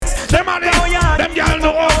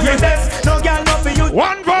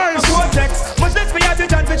One voice. Much less for you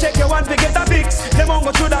to check your one to get a fix. Them on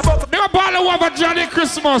go through the book. They got ball over Johnny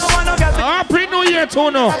Christmas. Happy New Year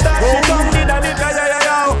too now.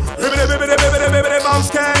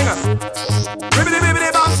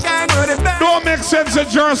 Don't make sense a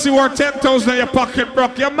jersey worth 10,000 in your pocket,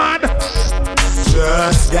 broke. You mad?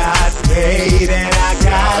 Just got paid and I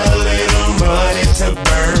got a little money to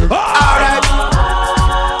burn. Alright.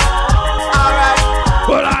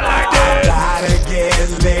 But I like that. Gotta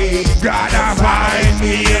get laid. Gotta find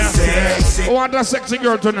me a sexy. I want a sexy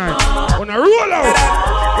girl tonight. Wanna roll out.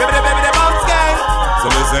 So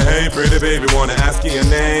listen, hey pretty baby, wanna ask you your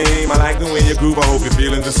name. I like the way you groove, I hope you're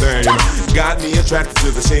feeling the same. Got me attracted to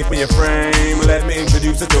the shape of your frame. Let me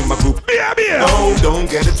introduce you to my group. Yeah. No, don't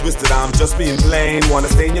get it twisted, I'm just being plain. Wanna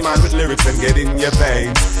stain your mind with lyrics and get in your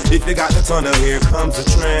veins. If you got the tunnel, here comes the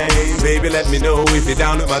train. Baby, let me know if you're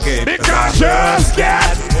down with my game. Because I just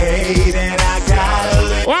got paid and I got a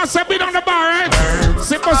little. Once I been on the bar, right?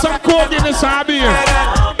 Sip for some coke in this beer.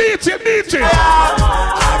 Beat it.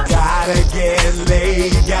 I gotta get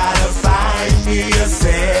laid, gotta find me a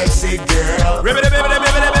sexy girl.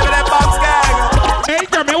 Hey,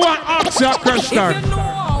 girl, me want ask you a question. If you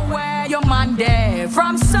know where your man there,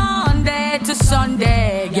 from Sunday to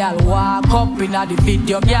Sunday, girl walk up in the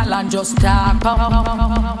video, girl, and just talk.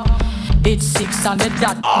 It's 6 on the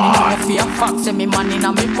dot. Me know fear fox and me man in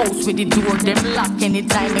a me house with the door them lock.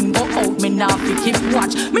 Anytime him go out, me now fi keep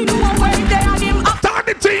watch. Me know where they and him up. Talk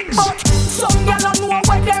the things. But some girl don't know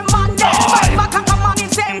where them man there. Back and come on in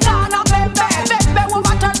same down a baby. Baby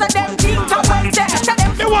over Thursday them think to Wednesday.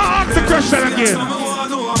 You want to ask the question again?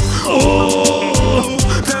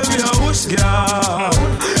 Tell me how much girl.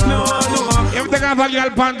 No. If they have a girl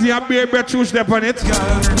panty and baby choose them on it.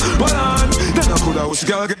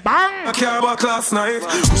 Bang! I care about last night.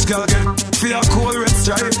 Which girl get feel a cold red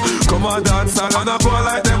stripe? Come on dance and a boy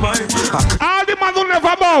like them I. All the man who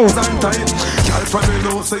never bow. Girl from me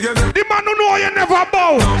know say you never. The man who know you never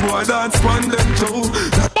bow. No boy dance from them too.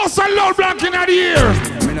 Bust a loud black in the ear.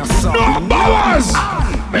 No bowers.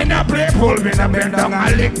 Me not play pool, me not bend down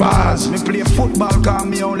and lick balls. Me play football, cause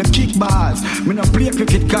me only kick balls. Me not play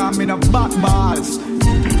cricket, cause me not bat balls.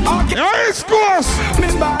 Okay. Yes, course. Me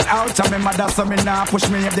ball out of me mother, so me nah push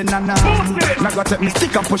me up the nana. Now go take me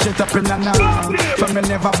stick and push it up in nana. So me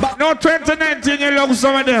never back. No 2019, you love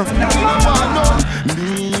some of them.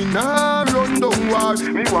 Me nah run down war.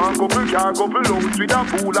 Me want couple car, couple lungs with a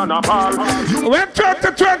pool and a bar. When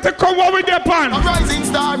 2020 come, what with your pan? A rising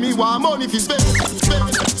star, me want money fi spend.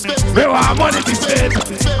 Me want money to spend.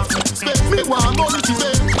 Me want money to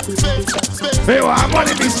spend. Me want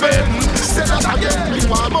money to spend. Say that again. Me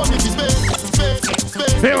want money to spend.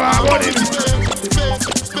 Me want money to spend.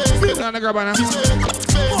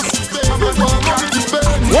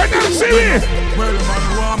 When you see me, Well, man,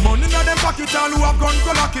 who want money in them pocket, all who have gun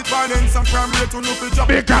go lock it. Violence and crime rate to no fi drop.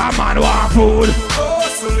 because man want food.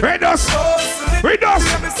 Read us. Read us.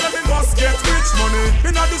 Me say me must get rich money.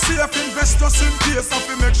 Me not the safe investors in case I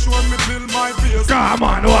fi make sure me build my base. Come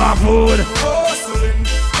on, want food. Hustling.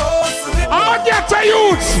 I'll get to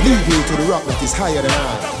youths. Lead you to the rock that is higher than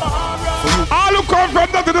I. All who come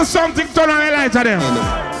from nothing to something, turn on the light of them.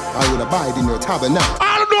 I will abide in your tabernacle.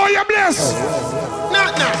 All know you're blessed.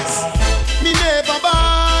 Not nice. Me never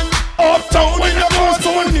born. Uptown with the most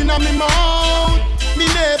One in a me mouth. Me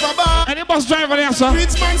never born. Any bus driver there, sir?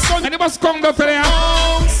 Rich man son. Any bus conductor there?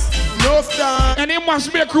 Enough time. Any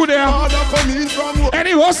must be a crew there? Father coming from work.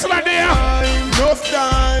 Any hustler there? Enough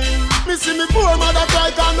time. Me see me poor mother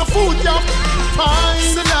cry on the food yeah. Fine.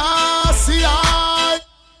 Selassie I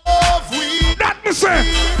love we. That me say.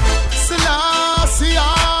 Selassie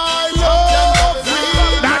I love we.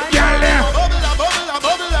 That girl there.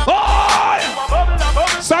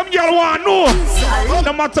 Oh! Some girl want to know.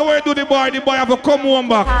 No matter where you do the boy have to come home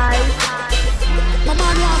back. My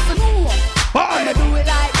man wants to know. Boy. Do it like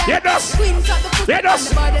that. Yeah, does. Twins at the foot Yeah, does.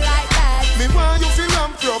 and the body like that. Me want you to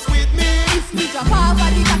ramp rough with me. If me drop off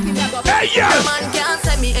body back in the go. Hey, yes. Man can't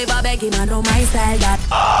say me ever beg him, I know my style that.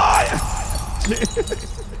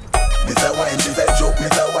 Mr. Wine, Mr. Joke,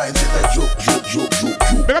 Mr. Wine, Mr.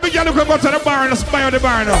 Joke. Make a big girl who can go to the bar and spy on the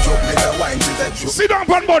bar now. Mr. Wine, Mr. Joke. Sit down,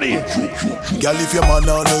 pon body. Girl, if your man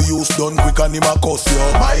on no use done quick and him a cuss you.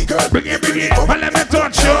 My girl, Bring it, and let me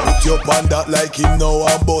touch you. put your band that like him now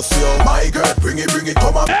and boss you. My girl, bring it,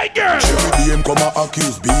 come on. Hey, girl. Cherry DM come and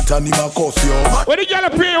accuse, beat and him a cuss you. When the girl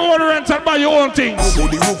pay your own rent and buy your own things.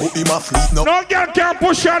 Rugu him a fleet now. No girl can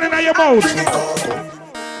push on in your mouth. Bring it, come.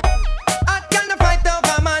 I can't fight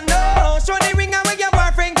over man, no. Show the ring away your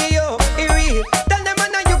boyfriend give you. It real. Tell them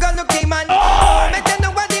man you got looking man. Make them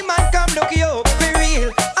know what the man come look you. For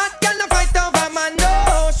real. I can't fight over man, no.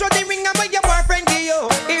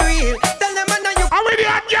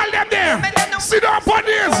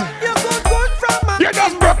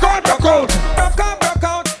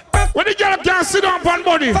 girl can't sit down on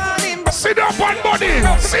body. Sit down on body.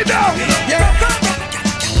 Sit down.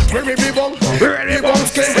 Ready be bum. Ready bum.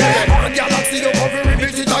 Galaxy don't have to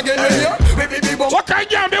repeat it again. Ready be bum. What kind of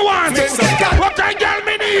girl me want? What kind of girl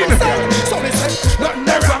me need? So me say, nothing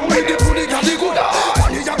wrong with the good, the good.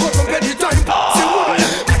 And you go to bed the time. See what?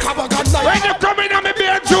 Like a bag of knife. When you come in on me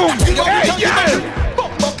bedroom, hey girl.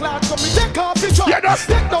 Bumbo clad, so me take off the dress. Yeah, that's.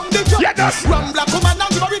 Take down the dress. Yeah, that's. Run black woman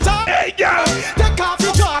and give her return. Hey girl. Take off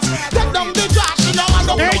the dress. Take down the dress. You know I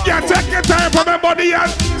don't. Hey girl, take your time for my body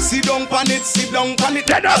and. Sit down pan it, sit down pan it.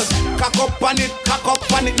 Get us. Cock up pan it, cock up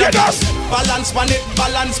pan it. Get us. Balance pan it,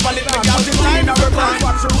 balance pan it. Make out the time now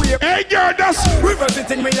we're Hey girl, that's. Reverse the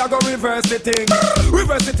thing, me I go reverse the thing.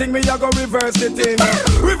 Reverse the thing, me I go reverse the thing.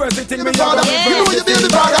 Reverse the thing, me I go reverse the thing. You know you baby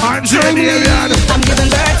father. Angelian. I'm giving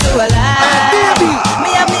birth to a life. Me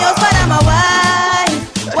and me husband and my wife.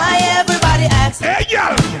 Why everybody asks? Hey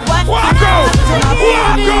girl. What Walk out.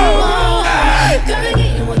 Walk out.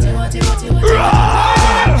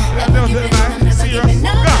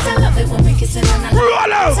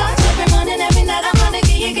 Roll out.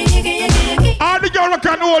 All the girl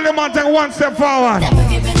can hold him and take one step forward.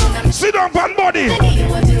 Sit down on body.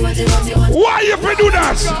 Why you fi do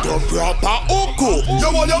that? The proper uku. You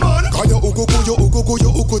want your man? Can you uku dance? Can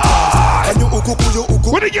you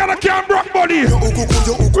uku? With the girl that can't broke body.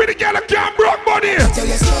 With the girl that can't broke body.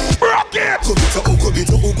 Broke it.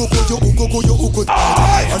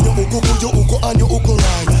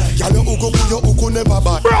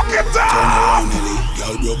 Broke it down.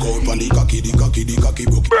 Girl broke out on the cocky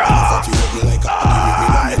broke. Like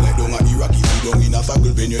a don't a Iraqi. Sit down in a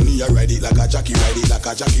circle when you knee ride it like a jockey, rev it like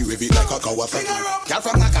a Kawasaki. Girl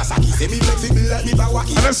from Nagasaki, say me flexible like me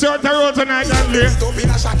Bawaki. And I see what the road tonight, Andy.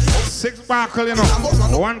 6 sparkle, you know.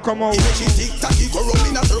 One come out.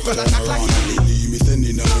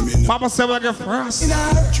 Papa said we get frost.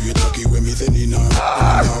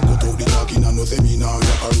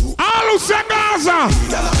 All who say Gaza.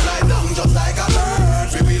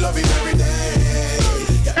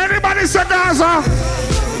 Anybody say Gaza?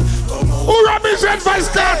 Who represent Vice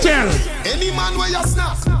Cartel? Any man where you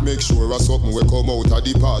snap. Make sure something will come out of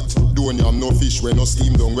the pot. Don't have no fish when no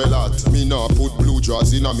steam down well hot. Me nah put blue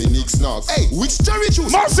jaws in a me Nick snacks. Hey, which cherry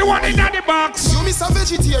juice? Must see one in the box. You miss a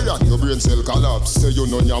vegetarian. Your brain cell collapse. Say you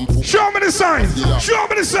no yam poop. Show me the sign. Yeah. Show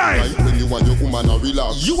me the sign. Like when you want your woman to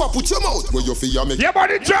relax. You a put your mouth where you feel make. Your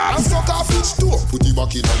body drop. And suck off each toe. Put it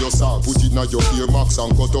back in your sock. Put it in your ear max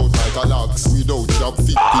and cut out like a lax. Without job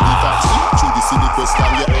fit to the tax. Through the silly question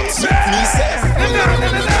you ask. Me say.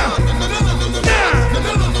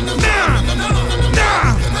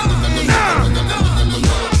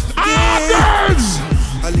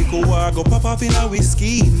 A little war go pop up in a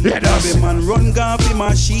whiskey. Yeah, that's. Every man run gun fi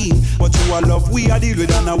machine. But you a love we a deal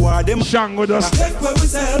with and a war them. Shang with us. Take where we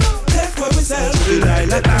sell. We lie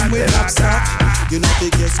like them with knapsack. You know they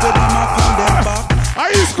guess where them a from them back.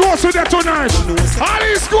 Are you score to that tonight? Are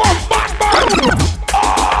you score Batman?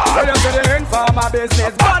 Well, you see the informer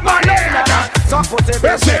business. Batman in that. Some put it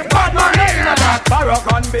Listen, Batman in that.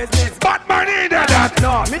 Barrack business. Batman in that.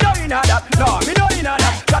 No, me don't in that. No, me don't in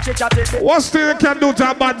that. Chatty. What still you can do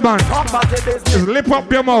to a bad man? Is lip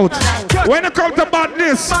up your mouth. When it comes to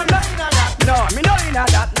badness. No, me don't in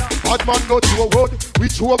that. Bad man go to a road. We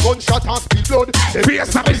throw a gunshot and spill blood. Face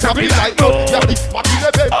something like blood. Yeah, this back in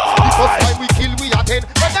the bed. The first time we kill, we attend.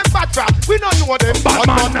 But them bad rap, we don't know them. Bad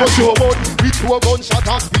man go to a road. We throw a gunshot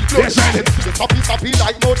and spill blood. Yes, I did. The sappy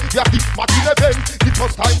like mud. Yeah, this back in the bed. The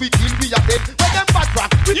first time we kill, we attend. But them bad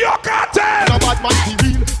rap, we You can't tell. no bad man be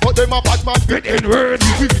real. But them a bad man Get in words.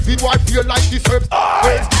 We live in what feel like the herbs.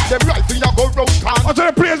 Them rifle ya go round town. What's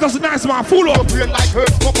the place that's nice man? Full Your up. brain like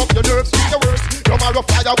herbs, fuck up your nerves, with your words. Tomorrow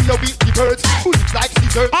fire will beat the birds. Bullets like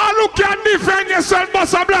scissors. All who can defend yourself,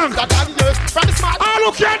 Bossa Blanc. That and years from the smart. All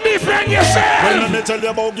who can defend yourself. Well, let me tell you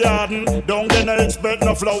about garden. Don't get no expect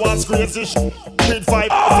no flowers, crazy shit. Need 5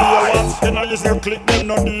 followers. Then I listen click them,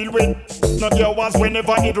 no deal with. Not your ones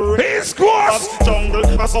whenever it rains. He scores. Jungle,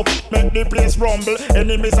 as up, make the place rumble.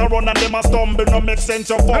 Enemies are run and them a stumble. No make sense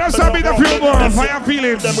of fumble. Let's have it a few more. Fire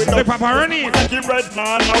feelings. The pepperoni. Keep red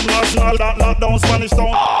man, now national that lock down Spanish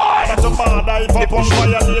town. That's a bad eye for pump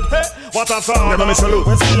violate. Hey, what a song. Never miss a look.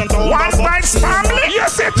 One Vice family.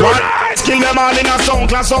 Yes, it tonight. Kill them all in a sound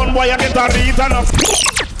class sound boy, I get a read enough.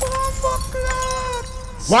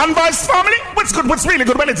 One Vice family. What's good? What's really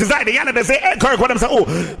good? Well, it's like the end they say, hey, Kirk, what them say, oh,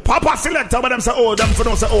 Papa Selector, what them say, oh, them for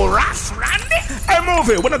them say, oh, Ras, Randy. Hey,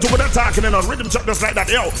 movie, we're not doing that talking in on rhythm chuck just like that,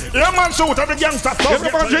 yo. Yeah, man, shoot every gangster stuff.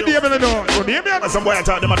 Yes, man, you deal with it, no. You deal with it. Some boy I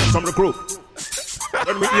taught them at some recruit.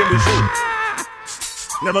 When we hear me shoot.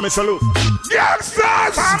 Never miss a look.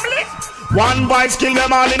 Gangsters! Family. One vice kill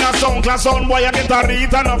them all in a sound class. Sound boy I get a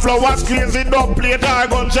read and a flowers. Crazy dub plate or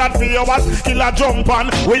gunshot for your was. Kill a jump on.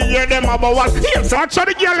 We hear them about what. Yes,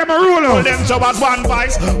 actually the girl them a roll out. Them so as one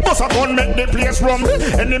vice. Bust a gun make the place rumble.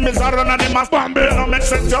 Enemies are run and them a bumble. No make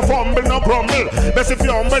sense you fumble, no crumble. Best if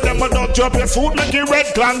you humble them a dodge up your suit. Make it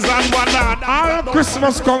red clans and one hand. All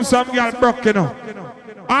Christmas comes some girl broke, you know.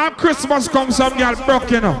 All Christmas comes some girl broke,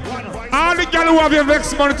 you know. All the girl who have your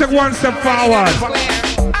vex money take one step forward.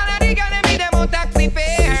 Taxi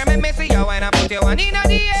fare, me see you when I put you one in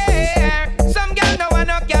the air. Some girl no one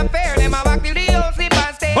up your fare, them a walk till the whole sleep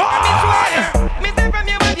and stay. I swear, me say from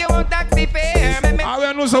you when you want taxi fare. I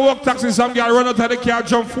will know so walk taxi, some girl run out of the car,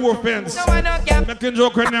 jump 4 fence. No one up your making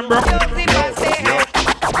joke with them, bro. Party,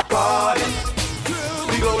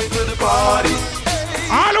 we going to the party.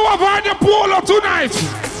 All who have on your polo tonight.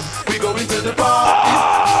 We going to the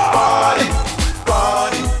party,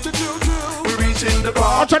 party. In the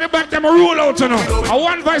I'll try to back them a rule out, you know. I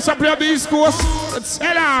one vice up here on the East Coast. Let's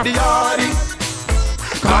head out.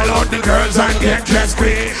 Call out the girls and get dressed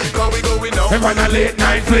quick. Cause we going out. Have a late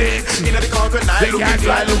night flicks. In the carpet night, looking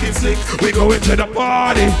fly, looking slick. We going to the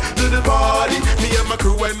party. To the party. Me and my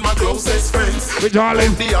crew and my closest friends. We jolly.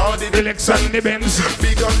 The Audi, the Lex and the Benz.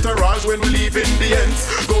 Big entourage when we leave in the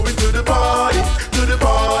ends. Going to the party, to the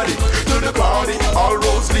party, to the party. All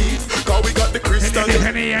roads lead. Cause we got the crystal. The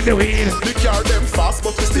Henny and the weed. The car them fast,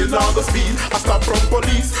 but we still not go speed. I stop from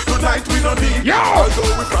police. Tonight we no need. Yo!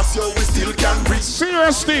 Although we cross you, we still can breathe.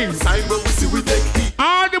 Serious thing. Time when we see we take heat.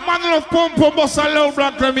 All the man of pump bust a loud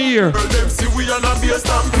black from here. Them see we are not be a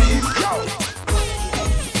stampede.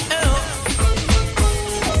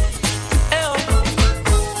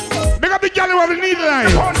 Big up the girl who have the needle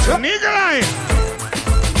line. Needle line.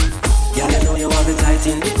 Yeah, I know you have it tight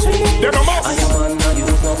in between. They're the most. I am on now, you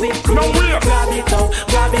no weak. No way. Grab it up,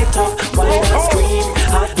 why not scream?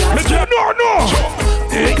 Hot gas. No.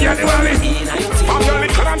 Hey, girl, you have it. I'm gonna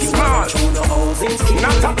lick and small.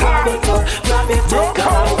 Not a Grab it up,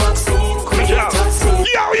 car vaccine. Yo.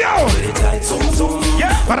 Yeah.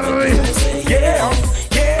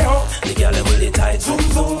 The girl with the tight zoom.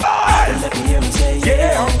 Let me hear me say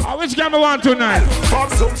yeah. Which game I want tonight?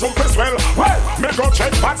 Fat zoom press well. Me go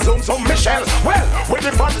check fat zoom Michelle. Well, with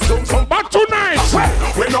the fat zoom. But tonight,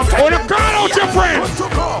 we not I want to call out your friend.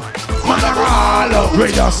 Man, all out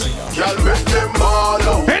with us. Girl, make them all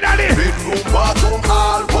out. Hey, daddy. Bedroom, bathroom,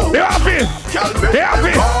 all out. They have it. Girl, make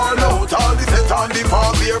them all out. All the set on the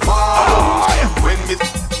park, they're fall. When me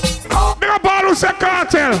Big up all who say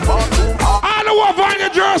cartel. All who have on your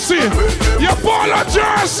jersey. Your polo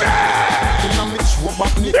jersey.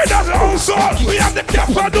 It doesn't also. We have the cap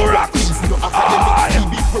on the rocks.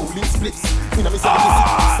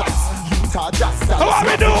 What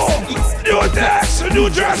we do? New text, New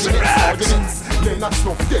Jersey Rex.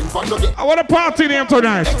 I want a party name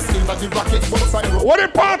tonight. What a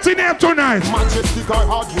party name tonight.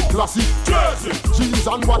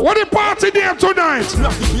 What a party name tonight.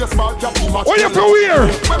 What you feel weird?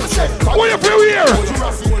 What you feel weird?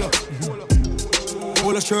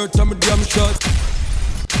 Pull a shirt, I'm a damn shirt.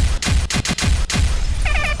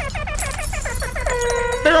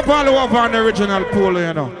 Big up all who have on the original polo,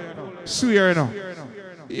 you know. Swear, you know.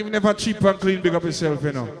 Even if I cheap and clean, big up yourself,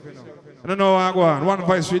 you know. I don't know how I go on. One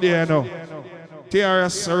voice with you, you know.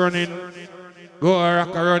 TRS are running. Go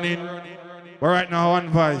Rock are running. But right now, one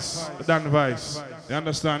voice. Dan voice. You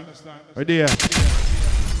understand? Right there.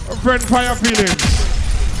 A friend fire feelings.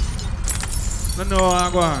 I don't know how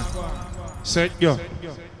I go on. Set go.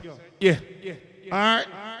 Yeah. Alright.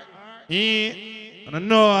 Yeah. I don't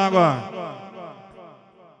know how I go on.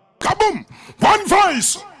 Kaboom! One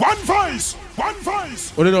voice! One voice! One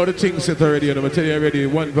voice! Well, you know the thing set already, and I'm telling you already,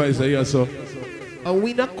 one voice here, so. And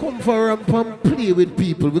we not come for ramp and play with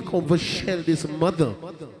people, we come for shell this mother.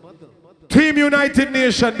 Team United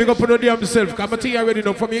Nation, big up on themselves. I'm telling you already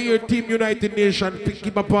now, from your Team United Nation, pick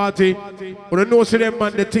up a party. But you know, see them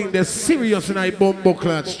man, the thing, they're serious in a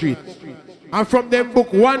Bumbleclad Street. And from them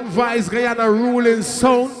book, one voice, Guyana ruling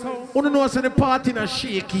sound. You know, see the party na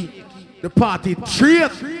shaky. The party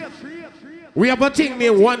treat. We have a thing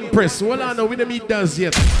named One Press. Well, I know we don't meet does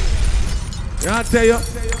yet. I tell you,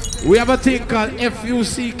 we have a thing called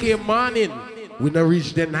FUCK Morning. We don't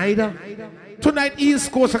reach the neither. Tonight,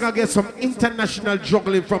 East Coast, I can get some international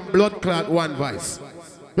juggling from Blood Clot One Voice.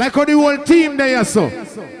 Like how the whole team there, so.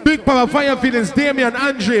 Big Power, Fire Feelings, Damian,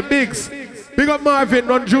 Andre, Biggs. Big up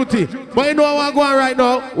Marvin on duty. But you know how I'm going right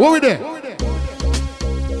now? What we there?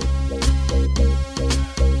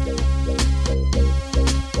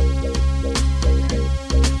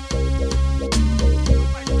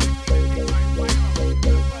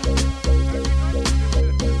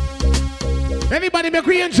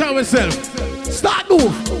 danger ourselves. Start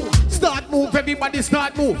move. Start move, everybody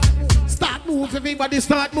start move. Start move, everybody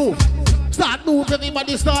start move. Start move,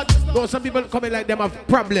 everybody start. No, some people coming like them have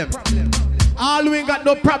problem. All we ain't got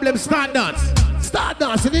no problem, start dance. Start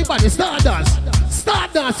dance, everybody start dance.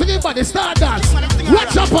 Start dance, everybody start dance.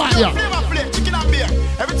 What's up on you? Chicken and beer.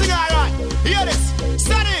 Everything alright. Hear this.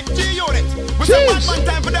 Steady, G-Unit. We say bad man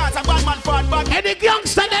time for dance, a bad man forward, bad. Any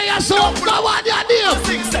gangster there, you so go on your name.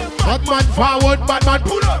 Bad man forward, bad man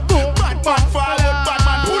pull up. Bad man forward, bad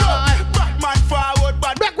man pull up. Bad man forward,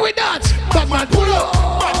 bad man. Back with that. Bad man pull up.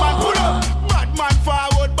 Bad man pull up. Bad man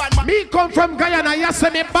forward, bad man. Me come from Guyana, you say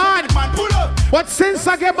me bad. Man pull up. But since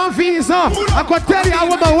I get my visa, I could tell you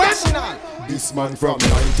how I'm went. This man from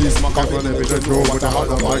 90s, Machiavelli never did know what I had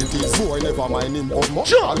on 90s. Boy, never mind him up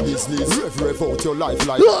much all business. Rev out your life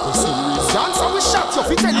like the series. Dance and we shot you,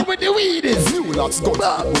 fit any with the weed is. New lots guns,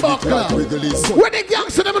 like Wrigley's. Where the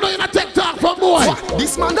gangster never know you not take talk from boy.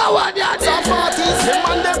 This man, no one ya some parties. The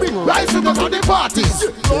man they bring rifle to the parties.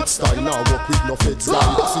 Next time now, walk with no feds.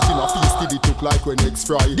 Bust it in a feast, did it look like when eggs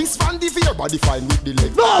fry. This fan the fear, body fine with the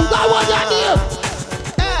leg. No, that one ya dear.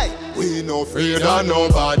 We no afraid of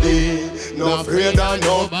nobody, no afraid of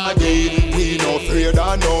nobody. We no afraid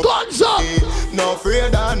of nobody, guns up. No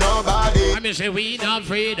afraid of nobody. I mean say we no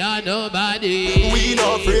afraid of nobody. We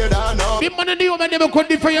no afraid of nobody. The man in the woman never could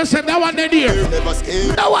defend yourself. That one there. Never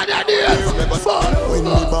scared. That one there. When we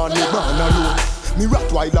born alone. Me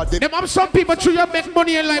Rottweiler them. Them have some people through you make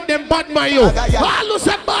money in life. Them bad man you. All who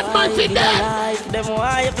say bad man for them. Them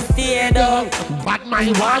why you stay down. Bad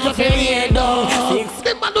man why you stay down.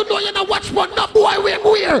 The man don't know you know watch one. The boy wear.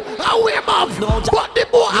 I wear him up. But the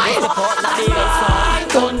boy I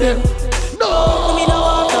done them. No.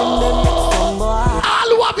 All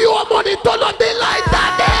who have your money turn on the light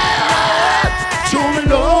that day. Show me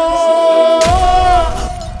love.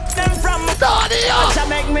 Them from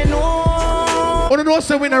Donia. make me know. I don't know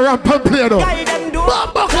say when I ramp and play though.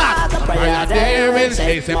 Bumbo clap.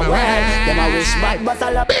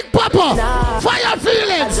 Big Papa. Fire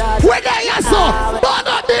feelings. Where they are so. Burn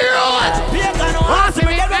up the road.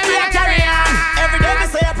 Every day we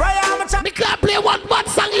say a prayer. Me can't play one bad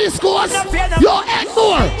song East Coast. Yo, and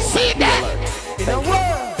more. See that.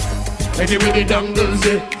 Everybody dangles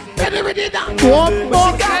it. Everybody dangles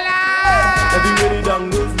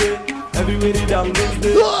it. Everybody dangles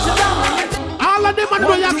it. All of them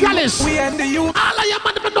know your girls. We and the youth. All of your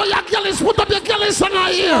man know your girls. Put up your girls on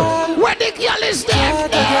our ear. Where the girl is there?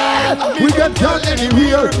 We can tell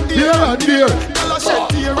anywhere, here and there.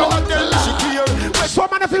 So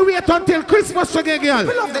man, if you wait until Christmas to get girl.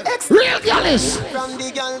 Real girls. From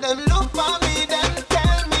the girl them look for me, them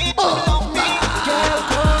tell me to love me. Girl,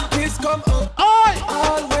 come, please come up.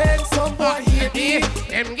 Always someone hear me.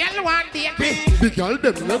 Them girl want the the girl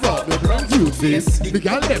them never the brand new face. The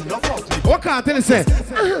girl them never. What can't tell you say?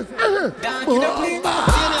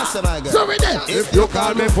 So we there. If you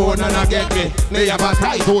call me phone and I get me, they have a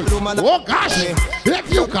title. Oh gosh.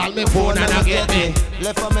 If you call me phone and I get me,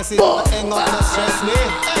 left a message but hang up no stress me.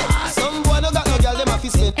 Some boy no got no girl them a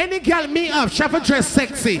fist me. Any girl me have, she have dress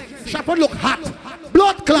sexy. She have look hot.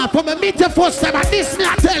 Blood clot from a meet you first time and this me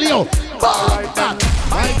I tell you.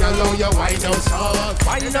 My girl, how you wind up slow.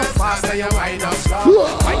 Wind up fast and you wind up slow.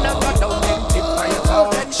 Wind up and down and tip by your toe.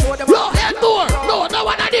 Then show them. No, and more. No, no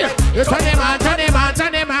one idea. You turn them on, turn them on,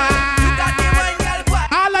 turn them on.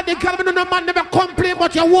 All of the girls, no man never complain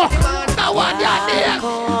but you walk. No one idea.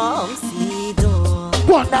 Come see though.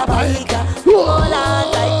 What the bike? Hold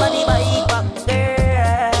on like money bike back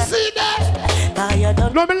there. See that?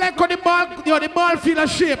 No, me like how the ball, you know, the ball feel a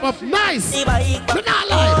shape of nice. Me not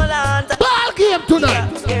lie. Ball game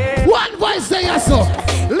tonight. One voice say yes, so.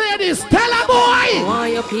 Ladies, tell a boy. Why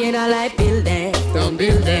you paying a light bill there? Don't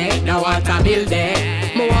build there. Now what a bill there?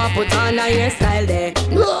 Me want put on a hairstyle there.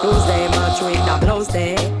 Those they match with the blouse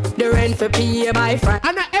there. The rent for pay by friend.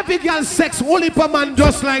 And every girl sex only per man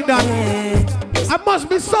just like that. I must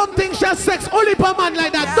be something she has sex only per man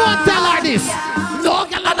like that. Don't tell her this. No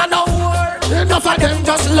girl, no. Enough of them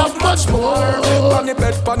just love much more. On the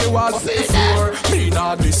bed, on the wall, before. Me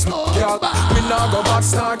not this no girl. Me not go back,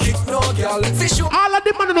 start kick no girl. All of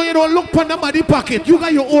them man know you don't look on the money pocket. You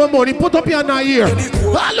got your own money, put up your ear.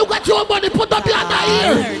 Ah, look at your money, put up your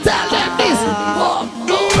ear. Tell them this.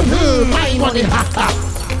 My money, ha ha.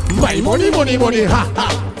 My money, ha ha.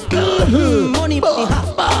 Money, ha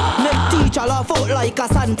ha. Make teacher laugh out like a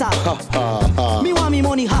Santa. Me want me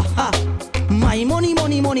money, ha ha. My money,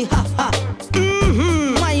 ha ha.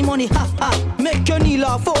 My money, ha ha. Make your knee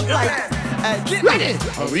laugh out like. Ready?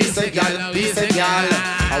 We say gal, we say gal.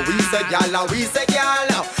 We say gal, we say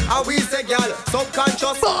gal. We say gal.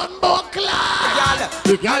 Subconscious. Bumbo clap.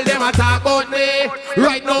 The gal them a talk about me.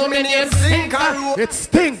 Right now me name Stinker. It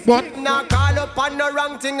stink, but now call up on the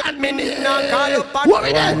wrong thing and me now call up on. what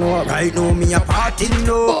we did? Right now me a party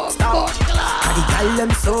no stop. And the gal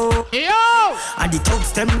them so. Yo. And the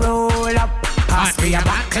thugs them roll up. Pass me a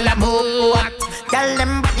buckle of more. Tell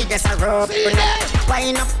them body just a rope.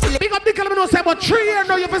 Wine up till Big up the girl, say about 3 years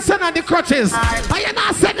now you've been sending on the crutches. And you're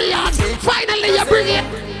not sending it out. Finally you bring it.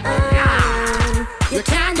 you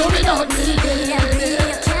can't do without me. You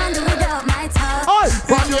can't do without my touch. Oh,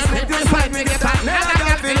 but you people find me get another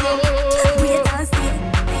Wait and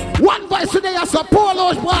see. One voice today is a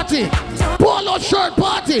polo party. Polo shirt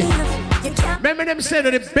party. You can't. Remember them saying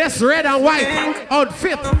the best red and white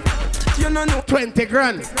outfit. 20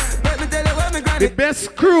 grand. The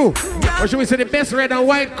best crew, or should we say the best red and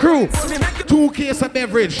white crew? 2 cases of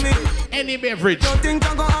beverage, any beverage.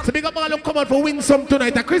 So big up all who come out for win some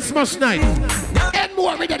tonight, a Christmas night. And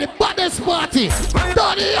more with the baddest party.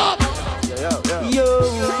 Turn it up.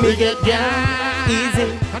 Yo, We get yeah.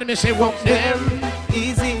 easy. How do me say walk them?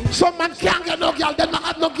 Easy. Some man can't get no girl, them not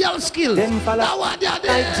have no girl skill. Them follow Now what they are like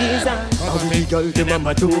there? Jesus. How many girl them a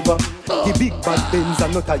Maduba? The big bad Benz are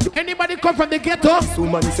not a you. Anybody come from the ghetto? So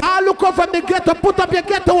man say All who come from the ghetto, put up your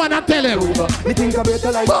ghetto one and tell him. over. Me think I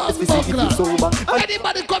better like this. We see people sober.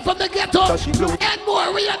 Anybody come from the ghetto? Cause she blow. And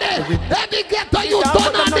more we are there. Every ghetto you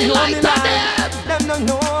turn on the light on them. Them no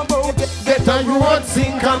know about ghetto you won't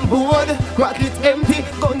sink and board. Crack it empty,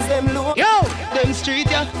 guns them low. Yo, Them street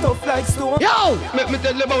ya tough like stone. yo. Make me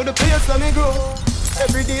tell you about the place where me grow.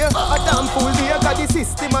 Every day, a damn fool day. Got the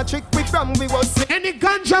system a trick we from we was sick. Any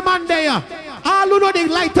ganja man there? All who know the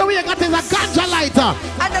lighter we got is a ganja lighter.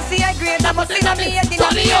 I just see a grade, I bust in a me head in a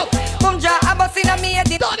Turn it up. Bumja, I bust in a me head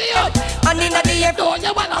in Turn it up. and in a the air. No,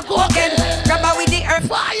 you wanna go Again, again. grab her with the earth.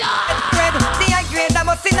 Fire. Bread, see a grade, I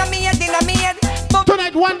bust in a me head in a me head.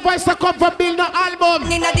 Tonight one voice to come from build the album.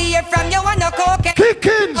 In a the air from you wanna coke.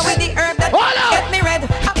 Kickins. With the herb that Hold up. get me red.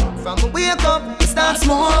 From a wake up, start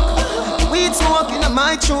smoke. Weed smoking on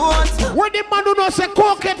my throat. When the man who knows say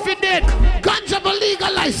cocaine for dead, ganja for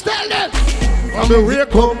legalized, tell them. From a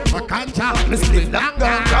wake up, a ganja, Me split longer,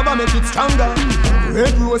 grab and make it stronger.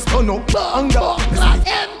 Red rose turn up, longer.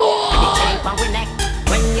 and more.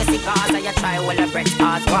 When you see Gaza, you try well a break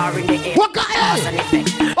cause war in the air. What got Cause an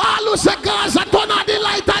effect. all who say Gaza, turn on the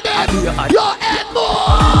light on them. Yo, and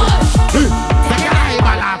more. Take your eye,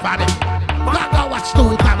 my laugh at it. Gaga, watch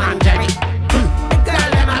to it, man, Jerry. Girl,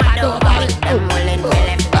 them are mad over it. Them willing,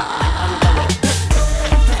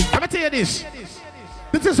 Let me tell you this.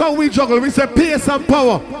 This is how we juggle. We say pace and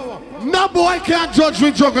power. No boy can't judge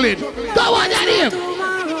we juggling. That one your name.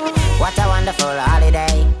 What a wonderful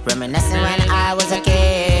holiday. Reminiscing when I was a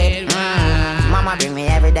kid. Mama bring me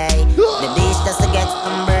every day. The beach just to get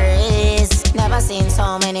some breeze. Never seen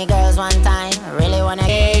so many girls one time. Really wanna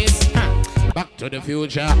kiss. Back to the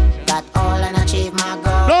future. Got all and achieve my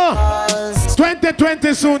goals. No.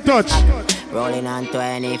 2020 soon touch. Rolling on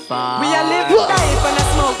 24. We are living life and a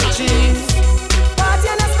smoke the cheese. Party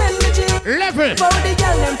and a spend the cheese. Level. For the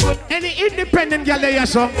girl them foot. Any independent girl there,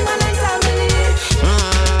 so. Man and family.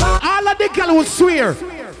 All of the girl who swear.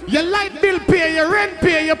 Your light bill pay, your rent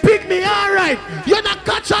pay, your picnic, alright. You're not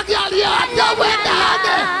catch a girl, you're the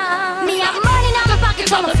winner. Me have money in my pocket,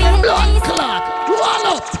 so I'm feeling Blood nice. clot.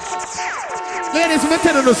 Wall up. Ladies, me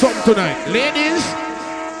telling you something tonight. Ladies,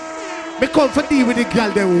 me come for deal with the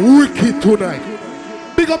girl them wicked tonight.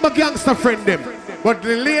 Big up my gangster friend them. But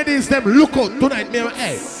the ladies them look out tonight. Me,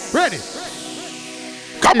 hey, ready?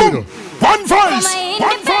 Come on. One voice. My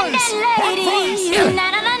One independent voice. One voice. lady.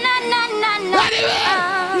 Na na na na na na na.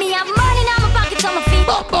 Ready? Me have money in my pocket, so I'm feeling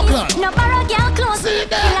Bumbo clock. no borrow girl clothes. See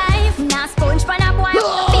that? Life, now sponge pan a boy. No.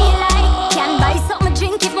 Feel like can buy something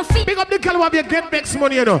drink if my feet. Big up the girl who have you get vex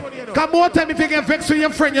money, you know. Come more time if you get vex with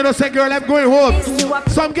your friend, you know, say, girl, I'm going home.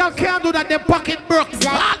 Some girl can't do that, their pocket broke.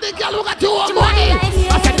 Ah, the girl who got you home money.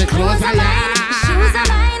 I said the clothes are Shoes are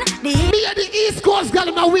mine. me and the East Coast girl,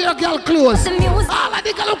 now wear girl clothes. The music. All of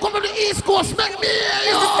the girl who come from the East Coast, make me hear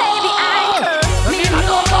you. It's the same behind. Me I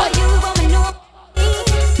know about you, but me know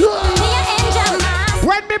me a angel man.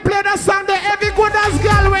 When me play the song, the every good as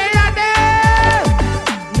girl, where you there?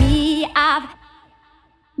 Me have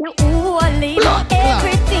the only Blood clot.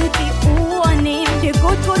 everything for only the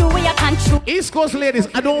good way I can choose. East Coast ladies,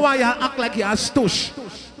 I don't want you to act like you're a stush.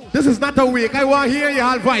 This is not a week. I want to hear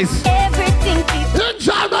your voice. Everything for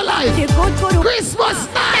Enjoy my life. the good Christmas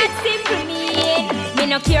night. That's simple me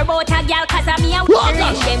no care about a girl cause I'm me a What?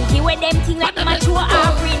 them give with them thing like them a true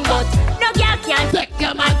offering. But no girl can Take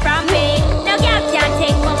your man from me.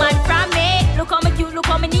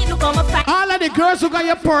 girls who got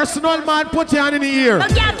your personal man, put your hand in the ear. But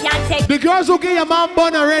girl can't take. The girls who get your man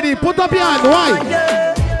bun already, put up your hand.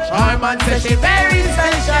 Why? My man says she very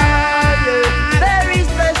special, very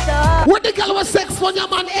special. What the girl was sex on your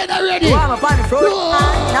man head already? Oh, I'm up on the front. No.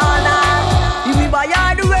 You will buy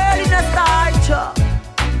all the world in a starch.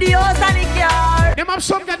 The house and the car. Them have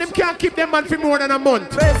some that them can't keep them man for more than a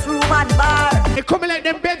month. Rest room and bar. They come like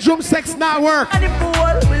them bedroom sex not work. And the pool.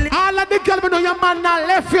 All of the girls know your man not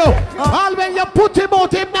left you. All when you put him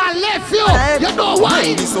out, him not left you. You know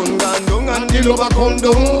why? The sun gone down and the lover come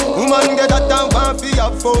down. Woman get that time for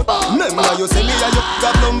your phone. Remember you say me and you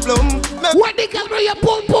got plum. When the girl know your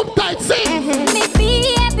pum pum tight, sing. Me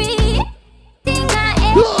baby, think I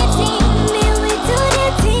everything. Me we do the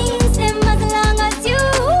things them as long as you.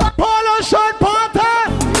 Polo shirt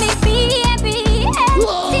party. Me baby, everything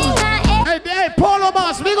I Hey, Polo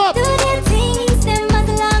boss, big up. do the things them as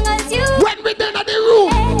long as you. When we done at the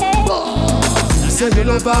room. Say you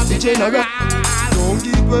love off the general. Don't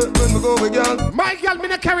give way when we go with girl. My girl, me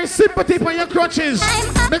not carry sympathy for your crutches.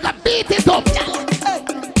 Make a beat it up.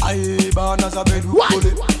 I born as a bedroom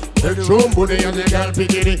bully. Bedroom bully and the girl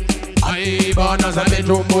picking I born as a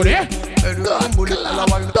bedroom bully. Bedroom bully and a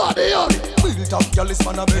wild daddy. Built up girl is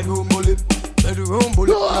man a bedroom bully. Bedroom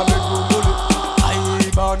bully and a bedroom bully.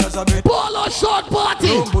 I born as a bedroom Polo short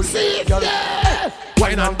party. See there.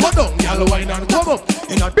 Wine and go down, y'all wine and go up.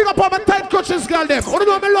 Big up all my tight crutches, girl. Them. Who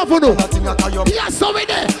know me love you know? Yes, so we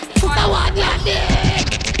there. That one, yeah, there.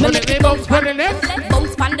 When the bounce on the left,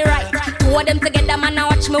 bounce on the right. Two of them together, man, now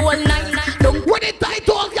watch me all night. Don't when it tight,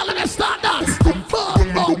 all girl in the start dance.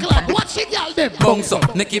 Watch it, girl. Them. Bounce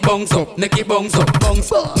up, Nicky bounce up, Nicky bounce up,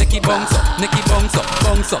 bounce up, Nicky bounce up, Nicky bounce up,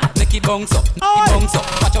 bounce up, Nicky bounce up, Nicky bounce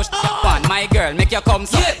up. Watch your shit on, my girl, make your come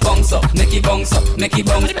up. Bounce up, Nicky bounce up, Nicky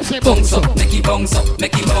bounce up, bounce up, Nicky bounce up,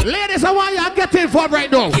 Nicky bounce. Ladies, I want you to get involved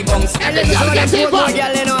right now. Nicky bounce up. Get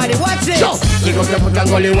involved. Watch it. Kick up your foot and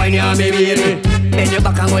go wine, yeah, baby. Bend your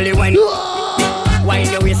back and go wine.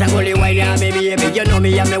 Wine your waist and go wine, yeah, baby. You know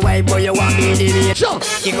me, I'm my wife, boy, you want me, baby. Sure.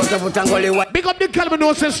 Kick up your foot and go wine. Big up the girl, but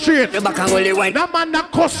no say straight. Your back and go wine. That man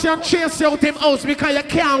that cuss you and chase you out him house because you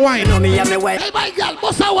can't wine. You know me, I'm my wife. Hey, my girl,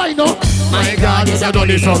 must I wine now? My God, is a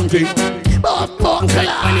done something.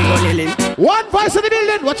 One voice in the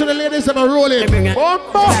building. Watch the ladies that are rolling.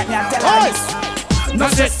 No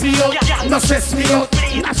stress me out, no stress me out,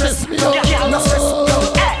 no stress me out, no stress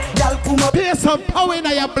me out. Pay some power in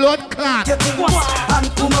your blood clot.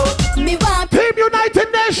 me want Team United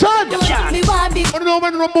Nation. me want be I don't know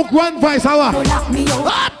when we book one voice hour. lock me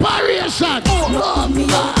out. Operation. Lock me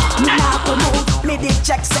out. Me not come out. Me did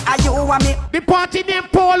check say are you want me? The party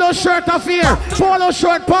named Polo Shirt Affair. Polo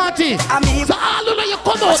Shirt Party. I mean, So all of you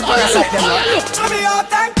come out. Oh, you look. I'm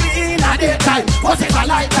out and clean at daytime. What's it for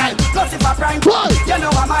lifetime? Plus if I prime, What? you know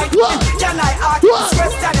I might. Can I ask What? this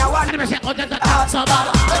question? I want Let me say, oh, that's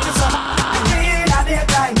clean at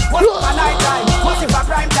daytime. What's it for lifetime? What's it for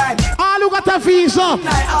prime time? all who got a visa. Can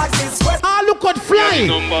I ask this question? All who could fly.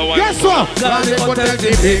 Guess what? God, the hotel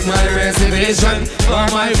to take my reservation for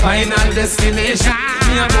my final destination.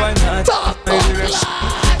 Me a boy not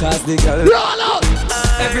cause the girl Roll out.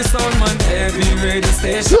 every sound man, every radio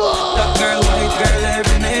station. That girl, white girl,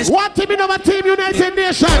 every nation. What team in our Team United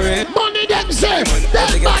Nation? Money them say.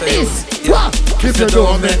 Them bodies. What? If you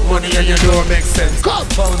don't make money and you don't make sense. Come.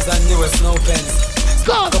 Pounds and US, no pence.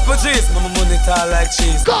 Come. Couple G's, mama money tall like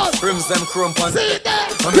cheese. Come. Rims them crump and See there.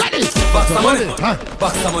 Ready. box of money,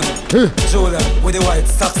 box of money. Julia with the white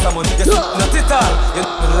socks of money. You not it all, you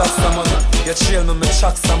lots of money. You trail me, me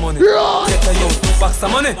chuck some money. Get a youth, box of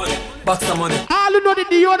money, box of money. All who know the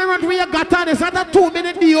deodorant we got on is not a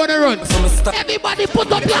 2-minute deodorant. So me stop. Everybody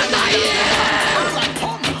put up your hand.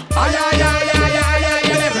 Ay, ay, ay, ay, ay, ay, ay,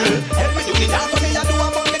 level. Help me do the dance for me, I do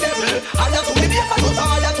among the devil. I am to the beef, I do the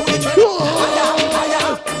to the treble.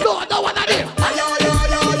 No one of them.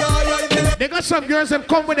 They got some girls that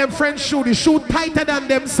come with them French shoe. The shoe tighter than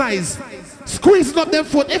them size. Squeezing up them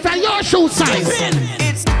foot. If I your shoe size.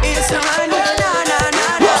 It's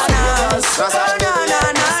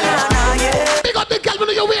Big up the girl when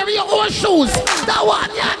you wear your own shoes. That one,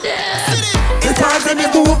 yeah, there. Because when you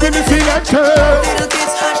move in the feeling,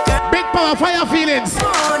 Big power, fire feelings.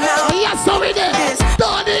 Yes, so we there.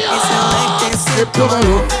 skip to my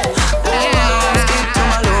look.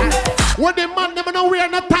 When the man them don't wear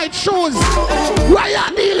no tight shoes. Why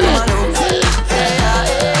you dealing?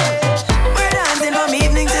 We're dancing from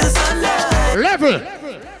evening till sunlight. Level.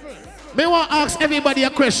 Me want to ask everybody a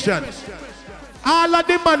question. All of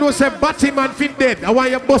the man who say Batty man fit dead, I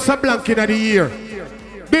want you bust a blank in the ear.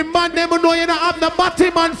 The man them who know you don't have the Batty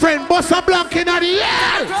man friend, bust a blank in the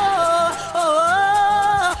ear.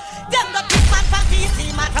 Them the big man from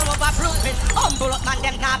bruise me. Humble up man,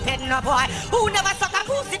 them not pet no boy. Who never suck a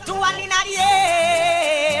pussy to one in the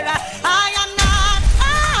air. I am not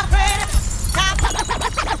afraid.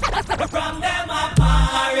 From them a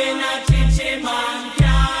bar in a chichi man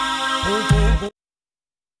can.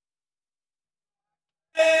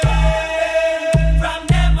 From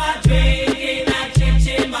them a drink in a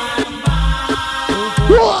chichi man bar.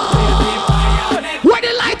 When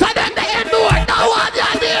the light on them, they end more. Now what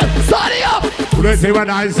you do? Sorry up. Let's see what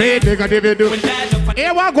I say. They got to do.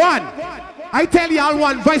 Here we go on. I tell y'all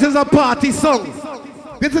one voice is a party song.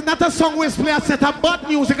 This is not a song where we play a set of bad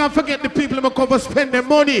music and forget the people who come and spend their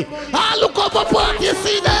money. Ah, look over party, you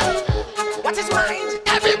see that? What is mine?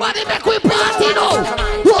 Everybody make we party now.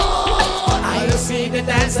 Whoa. I see the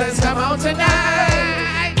dancers come out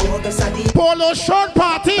tonight. Polo short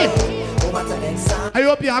party. I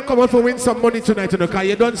hope you are coming to win some money tonight, because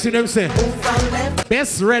you don't see them say.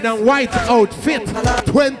 Best red and white outfit,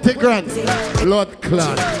 20 grand. Blood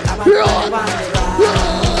clot.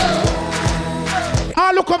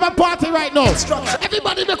 I'll look over party right now.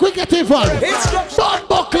 Everybody make we get involved.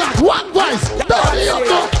 Bumbo clock, one voice. No,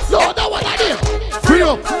 that one I did. Free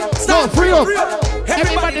up. No, free up.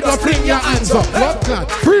 Everybody go fling your hands up. Blood clot.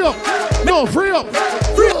 Free up. No, free up.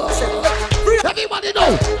 Free up. Everybody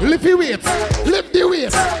know. Lift the weights. Lift the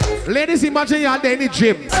weights. Ladies, imagine y'all there in the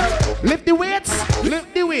gym. Lift the weights.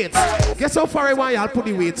 Lift the weights. Guess how far away y'all put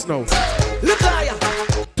the weights now? Look higher.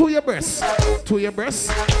 To your breasts. To your breasts.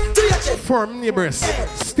 To your chest. Firm your breasts.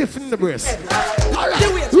 Stiffen the breasts. All right.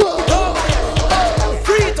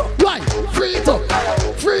 Free it up. Right. Free it up.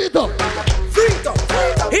 Free it up. Free it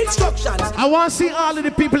up. Instructions. I want to see all of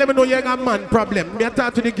the people who know you have a man problem. Me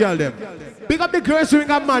talk to the girl them. Big up the girls who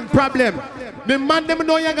have a man problem. The man them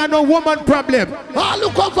know you have no woman problem. Oh,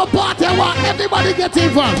 look out for party. I want everybody get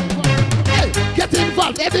involved. Hey, get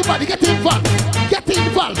involved. Everybody get involved. Get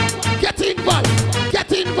involved. Get involved.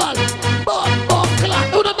 Get involved.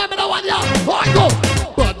 Who remember the one, yeah? Oh, go.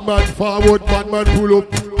 Bad man forward, bad man pull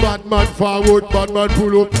up. Bad man forward, bad man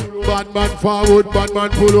pull up. Bad man forward, bad man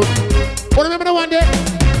pull up. Who remember the one there?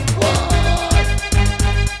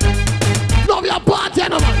 No, we are party,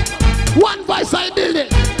 no man. One voice I build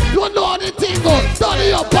it. You know how the thing goes. Study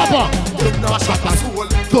your papa.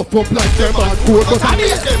 Tough up like them and cool, but I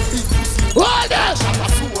need them. Hold this.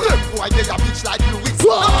 Why they a bitch like you?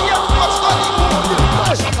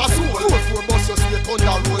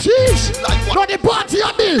 Jeez. No, the party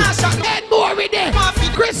on me. And more with them.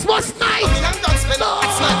 Christmas night.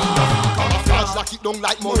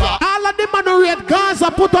 All of them man who rate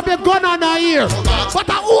Gaza, put up your gun on our ear. But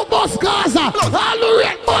who boss Gaza? All who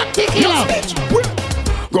rate Monty Killer.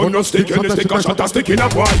 Gonna stick in the stick, a shot a stick in a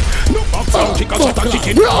boy. No box out, kick a shot a kick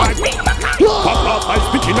in a boy. Pop, I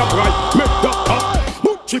speak in a boy. Make the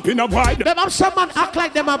pop, chip in a boy. Them have some man act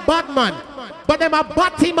like them a bad man, but them a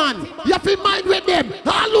batty man. You have to mind with them.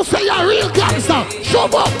 All who say you're a real gangster. Show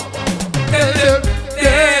up. Tell them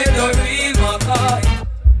they're the real McCoy.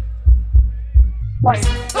 Don't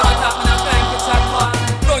talk me now, thank you, shot boy.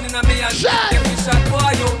 Running on me and every shot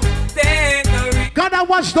boy, you. They're the real. God, I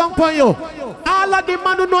watch down for you. All of the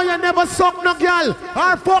man who know you never suck no girl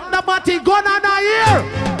or fuck no body, gun on a ear.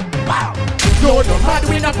 Wow. No, the mad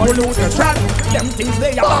we not pollute the track. Them things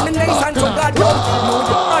they abomination to God. No,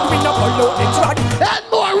 the mad we not pollute the track. And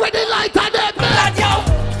more ready light on them.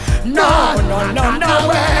 No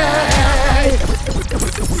way.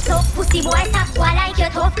 Tough pussy boy, stop boy like you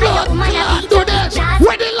tough. I don't wanna beat do this.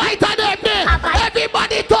 When the light on them,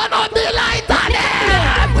 everybody turn on the light on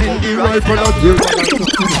them. When the rifle out here.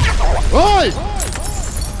 Oi!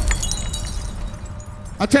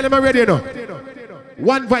 I tell him I'm ready now.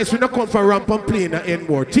 One voice, we not come for ramp and play in the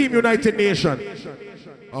N-more. Team United Nation.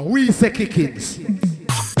 And we say kickings.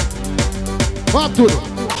 Up to them.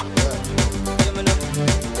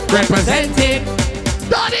 Representing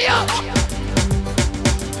Daddy up.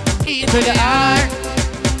 E to the R.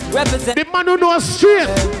 Represent the man who knows straight.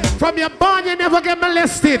 From your barn you never get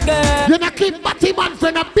molested. You not keep batty man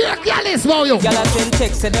friend a beer girl is for you. Y'all send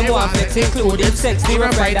text and them want flex including sex. Zero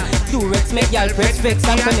rider. Durex make y'all press flex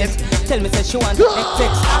and connect. Tell me say she want to make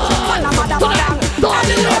text.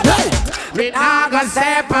 Me not gonna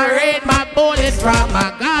separate my bullets from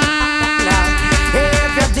my gun.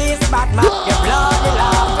 If you're this bad man, your blood will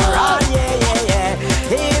have to run, yeah.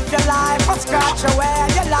 If your life was scratch away,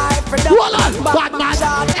 your life for the bad man.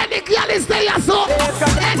 Any girl is there, so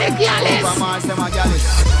any girl is.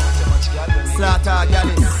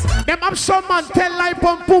 Them have some man tell life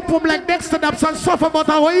on pum pum like Dexter Daps and suffer about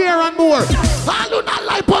a year and more. All who not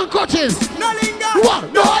life on coaches. No linger.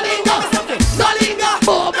 What? No linger. No linger.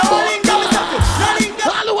 Boom, boom.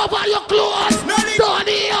 All who have all your clothes. No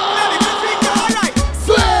linger.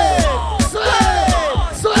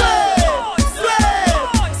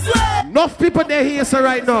 people there here so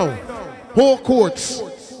right now. Whole courts.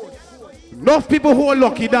 Enough people who are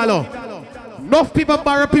lucky dollar. Enough people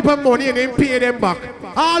borrow people money and then pay them back.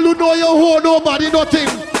 All who know you hold nobody nothing.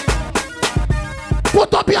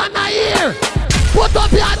 Put up your hand here. Put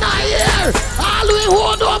up your hand here. All who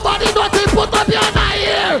hold nobody nothing. Put up your hand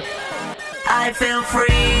here. I feel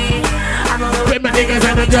free. I'm on the way, my niggas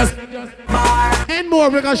and just bar. And more,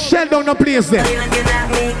 we gonna shell down the place there.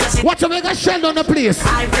 Watch out, we gonna shell down the place.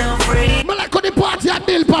 I feel free. I like on the party at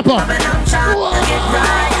Bill Papa. But I'm trying to get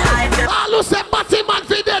right. I feel all who say Batty man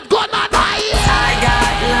for dead gun and I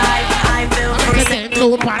got life. I feel free.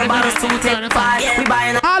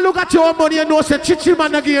 I look at your money and know say Chichi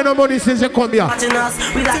man not give you no money since you come here.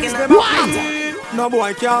 Why? No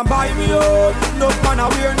boy can't buy me out. No man a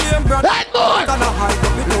wear name brand. That boy gonna hide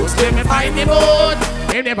up the clothes. Let me find the mood.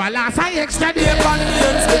 They never last I extra day.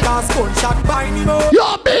 Because gunshot buy me out.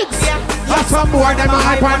 Yo big. That's some more than my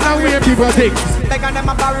hype and the way people think. Like them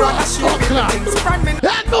a barrel and a shit.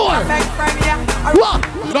 That more. What?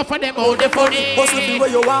 Enough of them all the funny. What's the way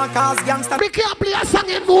you want cause gangster? We can't play a song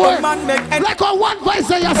in more. Like a one voice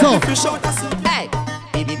say yourself. Hey.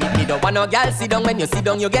 Me don't want no girl sit down when you sit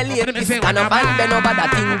down you get late. Stand up and bend over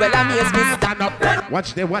that thing well amaze me. Stand up.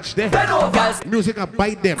 Watch them, watch them. Music a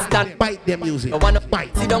bite them. Bite them music.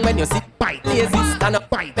 Bite. Sit down when you sit. Bite. Lazy. Stand up.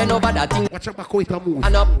 Bite. Bend over that thing. Watch your back with a move.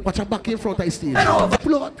 Watch your back in front of the stage. Blood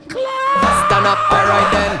clot. Stand up.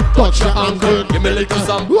 Alright then. Touch your ankle. Give me a little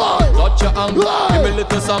sample. Touch your ankle. Give me a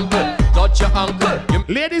little sample. Touch your ankle.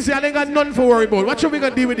 Ladies, you ain't got nothing for worry about. What you we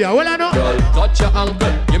gonna do with you? Well, I know. Touch your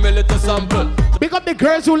ankle. Give me a little sample. Pick up the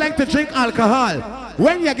girls who like to drink alcohol.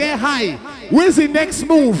 When you get high, where's the next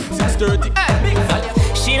move? 6:30.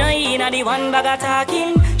 She no inna the one bag of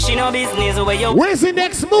talking. She no business where you. Where's the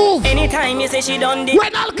next move? Anytime you say she done the.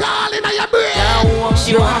 When alcohol inna your brain. Now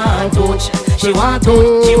she want touch. She want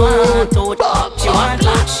touch. She want touch. She want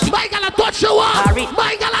touch. My girl touch you up.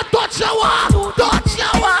 My girl touch you up. Touch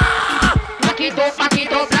you up. Back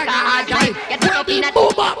it up like a hard drive. Get up in a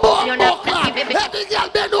boom, boom, boom. Every girl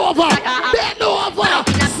bend over. Bend over.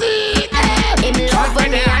 See them. In love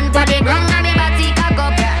with the hand for the ground and the body cock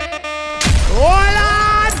up. Hold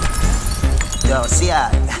on. Yo, see ya.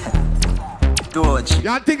 George.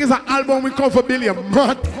 Y'all think it's an album we come for billion,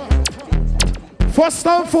 man? First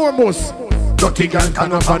and foremost. Dirty girl,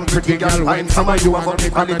 turn up and pretty girl wine. Some of you have got the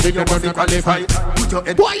quality, you body qualified. Put your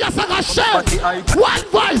head. Boy, you sang a shell. One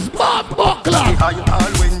voice, Bob Buckler.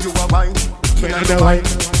 All when you are wine. When I wine,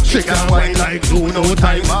 she can wine like do no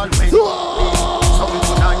time. All when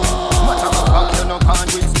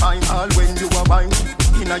you are wine,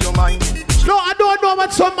 inna your mind. No, I don't know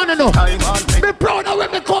what some man know. Be proud of where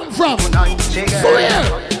me come from. Swear.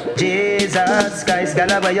 Jesus Christ,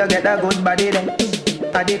 girl, where you get a good body then?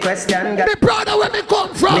 A the question, girl. Be proud of where me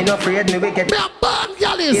come from. Me no afraid me wicked. Me a bad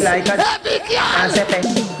girl is. Like a heavy girl.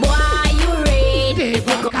 Boy, you ready?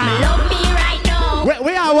 Love me right now.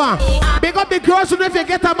 Where I want? Big up the girls who if you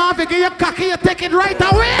get a man, if you get your cocky, you take it right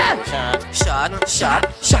away.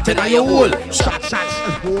 Shot in your hole. Shot.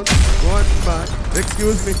 One man.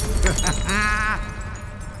 Excuse me.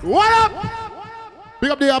 What up?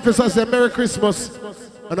 Big up the officers, say Merry Christmas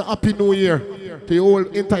and a Happy New Year to your whole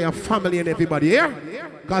entire family and everybody here.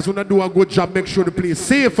 Because when I do a good job, make sure the place is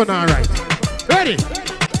safe and alright. Ready?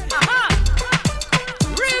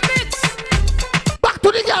 Remix. Back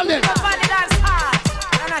to the girl then.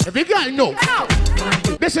 Every girl know.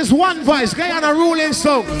 This is One Voice, Guyana ruling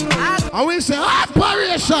song. And we say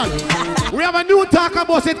operation. We have a new talk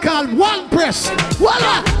about it called One Press.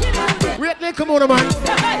 Voila! Wait, they come on, man.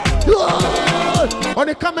 On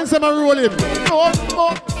the comments, I'm rolling.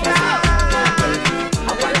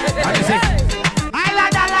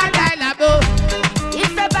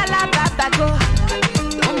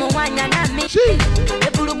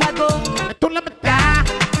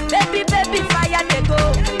 Baby, fire they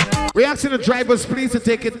go. We're asking the drivers please to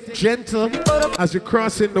take it gentle as you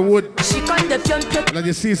cross in the wood. Like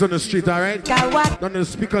you see on the street, alright? None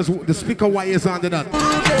of the speaker wires under that.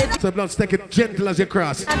 So let's take it gentle as you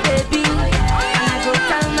cross. And I go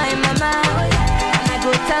tell my mama, and I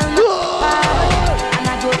go tell my papa, and I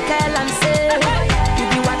go tell and say, you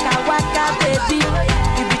be waka waka baby,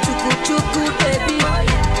 you be chuku chuku baby,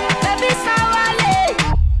 baby sawale,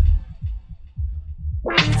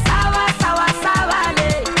 sawale.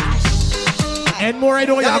 And more, I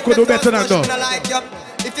know y'all could do better than that.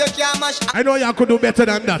 I know y'all could do better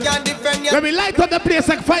than that. Let me light up the place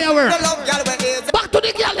like fireworks. Back to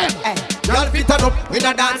the girl then. Y'all fit on up with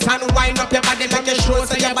a dance and wind up your body, make you show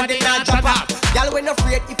so your body not drop off. Y'all when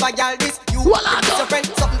afraid if I y'all this, you your friend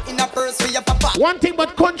something in a purse for your papa. One thing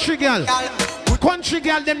but country girl. country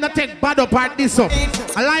girl them not take bad up at this up.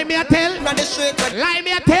 Lie me a tell. Lie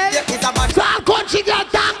me a tell. So all country girl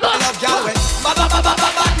talk no.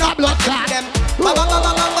 No blood clot.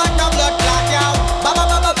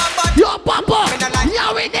 Yo papa,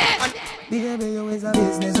 you in there. Baby, you is a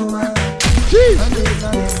businesswoman.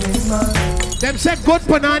 Them say good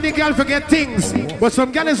punani girl forget things, but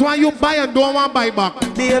some girls want you buy and don't want buy back.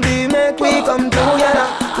 Baby, make we come together.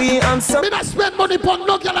 We am some. Me not spend money on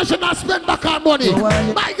no girl, I should not spend back our money.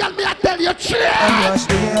 My girl, me I tell you, trade.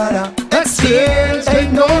 Exchange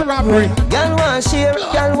ain't no robbery. Girl want share,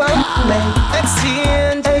 girl want play.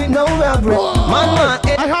 Exchange ain't no robbery. Man,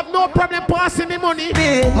 I have no problem passing me money.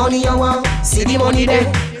 Money you want, see the money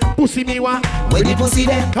there. Pussy me want. Where the pussy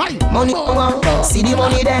there? Hey. Money you want, see the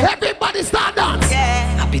money there. Everybody start dance.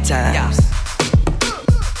 Yeah. Happy times.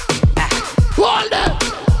 Hold them.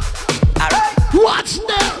 Alright. Watch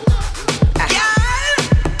them.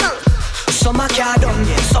 Summer car done,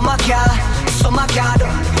 summer car done, summer car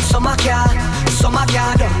done, summer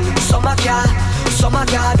car done, summer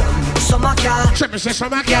car done. Triple say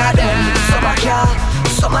summer car done.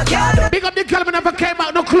 Summer car done. Big up the girl, never came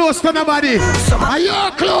out no close to nobody. Are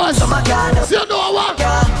you close? Summer car done. So you know what?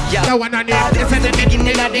 That one on the end, this is the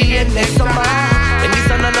beginning of the end of summer. When the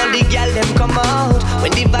sun and all the girl them come out,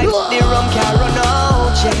 when the vibes the rum can run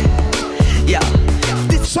out, yeah.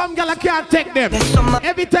 Some girl can't take them.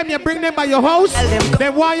 Every time you bring them by your house, they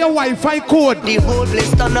want your Wi-Fi code. The whole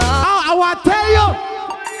place turn up. I want to tell you.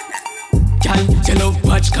 Girl, you love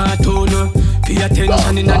watch cartoon. Pay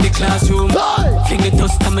attention in the classroom. Fling the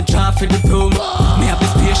dust and me draw for the broom. Me have the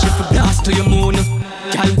spaceship for blast to your moon.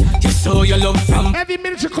 Girl, you saw your love from. Every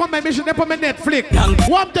minute you come, my mission, they put me Netflix.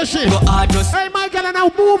 What the shit? Hey, my girl, and now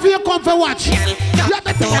movie you come for watch. Let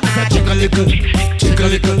me tell you. Jiggle little, jiggle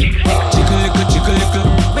little, jiggle little, jiggle little.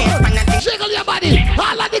 Jiggle your body.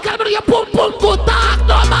 All of the girls do your boom, boom, boom. Talk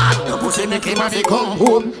no man. Your pussy make him have to come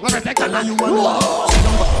home. Let me tell you one.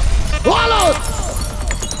 Hold out.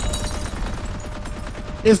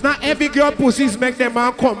 It's not every girl pussies make the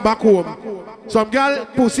man come back home. Some girl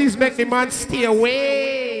pussies make the man stay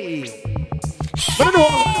away. But I know.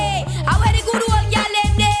 Hey, how are the good old girl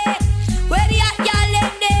them there? Where the hot girl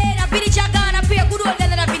them there? I finish a gun, I pay a good old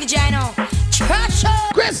girl and I finish I know. Trash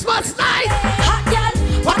up. Christmas night. Hot girl.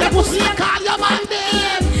 What the pussy you call your man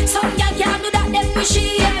name? Some girl can't do that, them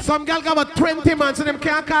wishy. Some girl got about 20 man, so them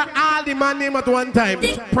can't call all the man name at one time.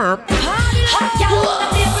 Perp. Hot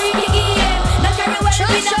girl, they free the game. Not carry well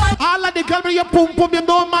with them. All of the girl with your pum pum, you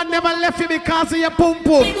know man never left you because of your pum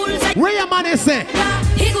pum. Where your man is say?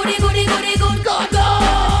 He good, go.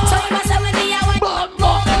 So you must have with me, I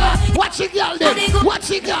want watch it, girl, them.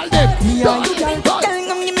 Watch it, girl, them.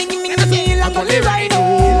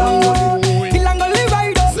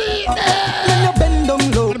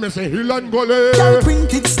 Me say hill and gully. Girl,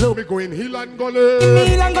 print it slow. Me going hill and gully.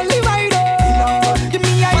 Hill and gully ride it. Give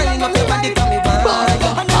me a hill and gully ride it.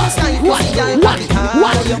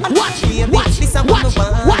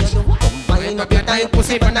 Watch. Wind up your tight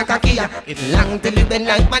pussy from the kakia. It long till you bend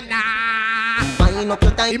like banana. Wind up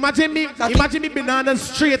your tight. Imagine me banana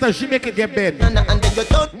straight and she make it get bent. And then you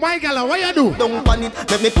don't. My girl, what you do? Don't pan it.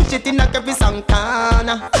 Let me push it in a every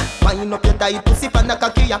Santana. Wind up your tight pussy from the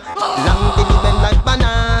kakia. Long till you bend like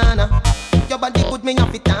banana. Your body put me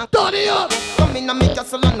off it. Turn it up. Come in and make your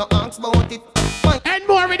soul and no ask about it. And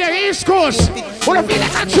more with the East Coast. Wanna feel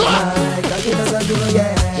like a truck?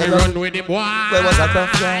 You run with the boy. Where was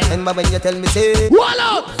that? Remember when you tell me say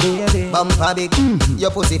Walla! Bumper big,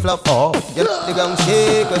 your pussy flop. Oh, you let the ground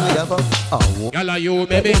shake when you jump up. Oh, Gala you,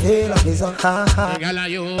 baby. Gala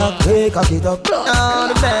you. Okay, cock it up. No,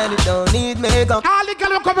 the man, it don't need makeup. All the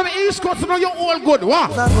girls come from the East Coast, so know you're all good. What?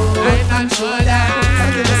 No,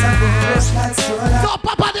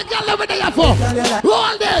 Papa, the girl over there for.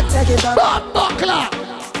 Hold it. Buckler.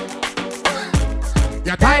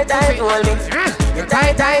 You're tight, hold me. You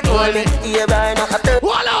tight, hold me. Yeah, Brian, up there.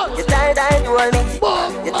 Hold You tight, hold me.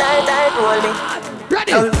 You tight, hold me.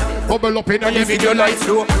 Ready? Bubble up in the video light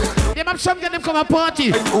flow. Them have some get them come a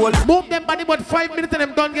party. Move them body about 5 minutes and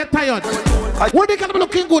them don't get tired. What they gonna be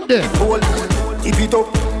looking good there? Keep it up.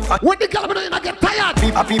 What they gonna be doing get tired?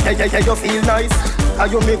 Happy, yeah, you feel nice. How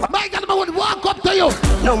you make my girl would walk up to you.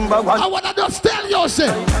 Number one. I wanna just tell you,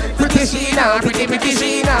 say. Pretty she now, pretty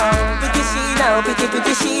she now. Pretty she now,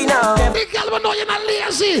 pretty she now. The girl will know you're not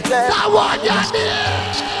lazy. That one you're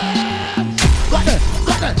there. Got it,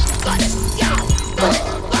 yeah.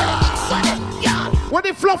 What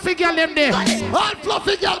the fluffy girl them there? All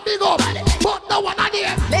fluffy girl big up. But no one on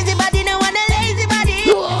here. Lazy body, no one a lazy body.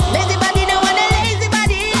 Lazy body, no one a lazy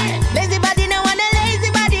body. Lazy body, no one a lazy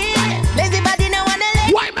body. Lazy body, no one a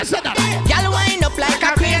lazy. Why me say that? Girl wine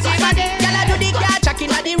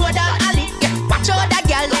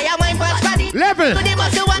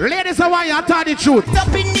Ladies, I want you to tell the truth.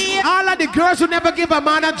 All of the girls who never give a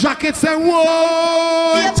man a jacket say,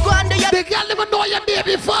 whoa. The girl never know your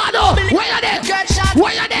baby father. Where you there?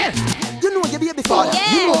 Where you there? You know your baby father. Yeah.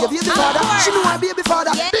 You know your baby father. She know her baby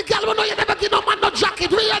father. Yeah. The girl will know you never give no man no jacket.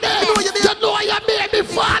 Where you there? You know your baby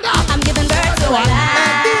father. I'm giving birth to a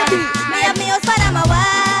lie. Me have me husband and my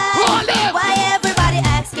wife. Why everybody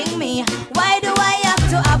asking me? Why do I have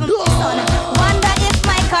to have a son? Wonder if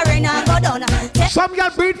my career now go down. Some girl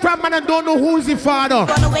breed from man and don't know who's the father.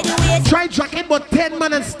 Try jacket, but 10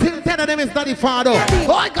 man and still 10 of them is not the father. Oh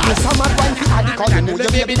my God! Some man want to add because you know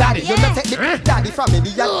your baby daddy. You don't take the daddy from me.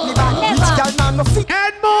 Which girl man no fit?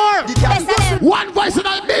 And more. One voice in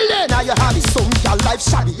a million. Now you have it. Some girl life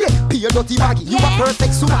shabby. Yeah, pay your dirty baggy. You a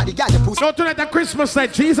perfect somebody. Got your pussy. So tonight at Christmas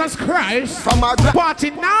night, Jesus Christ. From our party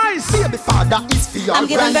nice. Baby father is for your I'm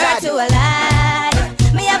giving birth to a lie.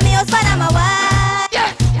 Me have me husband and my wife.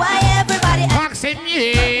 Yeah. Why everybody asking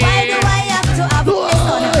me? Why do I have to have a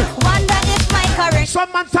son? Wonder if my career.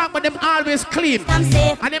 Some man talk but them always clean. I'm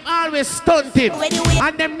safe. And them always stunting.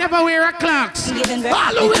 And them never wear a clocks. All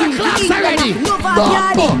who wear clocks already.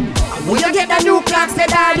 When you get the new clocks, the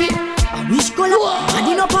daddy. Which color?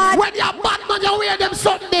 Body no part. When you're bad man, you wear them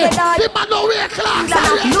Sunday. The man no wear clocks.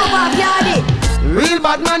 Real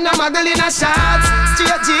bad man, I'm a girl in a shorts.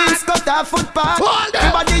 Straight jeans, cut off footpath.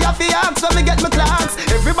 Everybody have to ask when me get my clocks.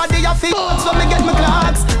 Everybody have to ask when me get my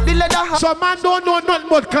clocks. The leather. So man don't know nothing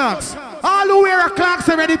but clocks. All who wear a clocks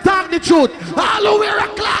already talk the truth. All who wear a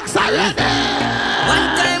clocks already.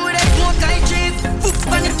 One time with a smoke like cheese. Foot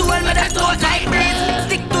on the tool, with a throat like breeze.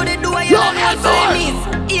 Stick to the door, you don't have enemies.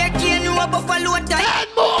 Here can you a buffalo type.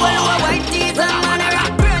 Follow a white teeth and man a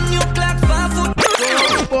rock. Brand new clock for foot.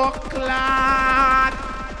 Buckland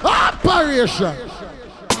operation.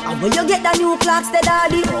 And when you get the new clocks, the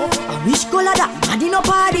daddy. Which color that? Daddy no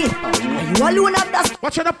party. You alone have that.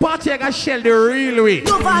 Watch on the party, I got shell the real way.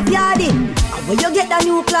 No party. And when you get the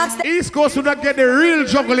new clocks, the East Coast will not get the real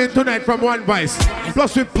juggling tonight from One Vice.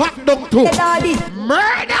 Plus we pack down too. daddy.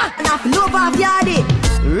 Murder. No party.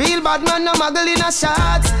 Real bad man, no muggle in a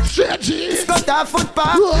shorts. Straight jeans. Cut off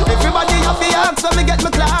footpath. Everybody have to ask when me get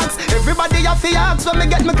my clocks. Everybody have to ask when me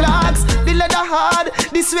get my clocks. The leather hard,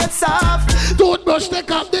 the sweat soft. Toothbrush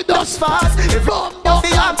take off the dust fast. Everybody have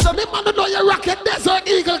to ask when the man know your rocket Desert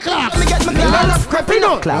Eagle clocks. Me get my clocks. Creeping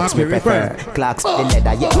up. Clocks me prefer. Clocks the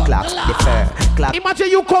leather, yeah. Clocks the fur. Clocks. Imagine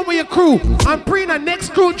you come with your crew and bring the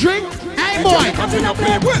next crew drink. Hey boy.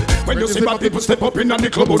 When you see bad people step up in the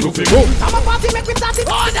club, you feel good. I'm a party, make me start it.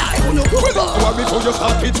 Before you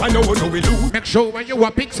start it, I know what we do. Make sure when you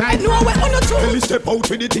are big side. I know what we do. When you step out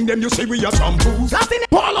with the thing, then you say we are some fools.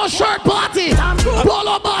 Polo shirt party.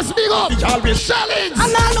 Polo boss big up. Shellings.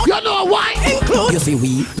 You know why? You see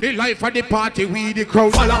we. The life of the party, we the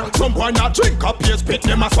crowd. Follow. Some boy not drink up, yes, spit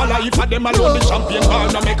them a swallow. If a them alone, the champion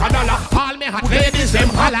bar no make a dollar. All me hot ladies them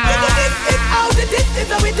holla.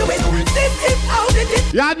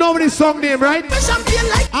 Y'all know what the song name, right?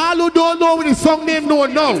 All who don't know what the song name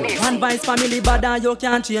don't know. One Vice family bad and you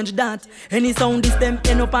can't change that. Any sound is them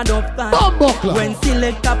end up and up that. When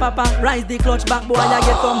selector papa rise the clutch back, boy I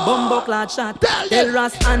get some bumbo clad shot. Tell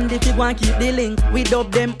Ras and if you want keep the link, we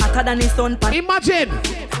dub them hotter than his son. Imagine.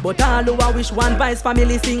 But all who I wish One Vice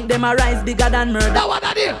family sing them a rise bigger than murder. That one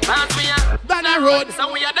there. Dana Road.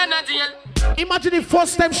 So we are done at jail. Imagine the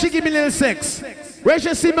first time she give me little sex. When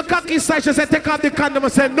she see me cocky side, she said take off the condom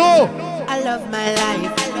and say no. I love my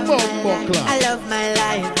life. I love my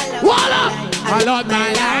life. Voila! I love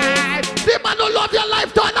my life. The man who love your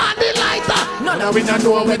life turn on the lighter. No, we don't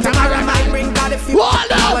know what tomorrow might bring. Got a few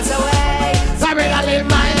hours away. Sorry, I live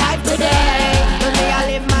my life today. Today I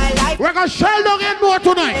live my life. We're gonna shell down and more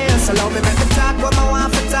tonight. So love me, make me talk what I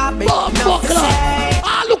want for topic.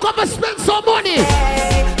 Ah, look up and spend some money.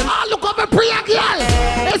 Ah, look up and pray a girl.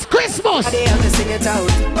 It's Christmas. I sing it out.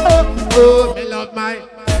 I love my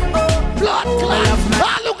blood clot.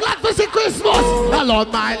 Ah, look like this is Christmas. I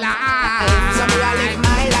love my life. So I live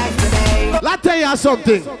my life today. Let me tell you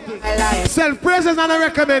something. Self-praise is not a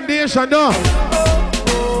recommendation, no.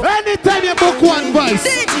 Anytime you book One Vice.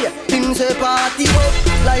 DJ, him say party bop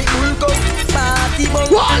like Hulk up. Party bop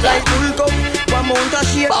like Hulk up. One mount of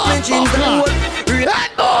shape, mentions the whole.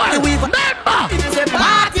 That boy, remember. Him say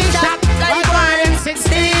party shot like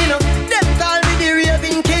 116. Them call me the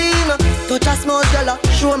raving king. Touch a small girl,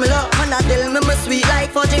 show me love, and I tell me my sweet like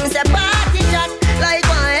fudge. Him say party shot like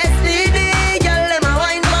 1 STD. Girl, them a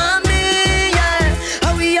wine for me, yeah.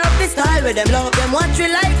 And we have the style where them love them watch we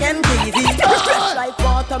like MTV. Fresh like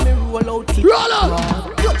water, me roll out feet. Roll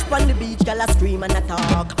out. Touch on the beach, girl a scream and a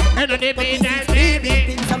talk. And the baby.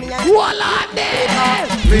 Voila, there.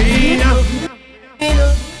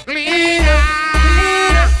 Cleaner.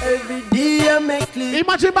 Every day I make clean.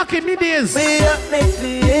 Imagine back in me days.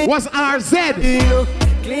 Was RZ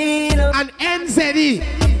and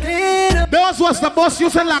NZE. Those was the boss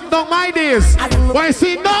used to lock down my days. What you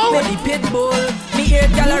see now? The pit bull, me hear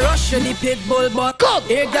gyal a rush the pit bull bus.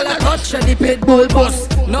 Hear gyal a touch the pit bull bus.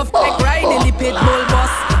 Nuff like ride in the pit bull bus.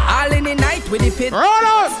 All in the night with the pit bull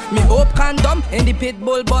bus. Me hope condom in the pit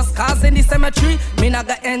bull bus. Cause in the cemetery, me not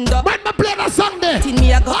gonna end up. When me play the song there,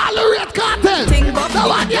 me a go all the red cartel. Think about the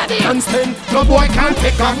one you did. No boy can't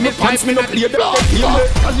take off me pants. Me no play the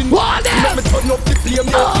game. What else? Me turn up the flame.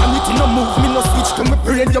 And it no move. Me no switch to me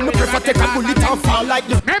brain. You me prefer take a bullet and fall like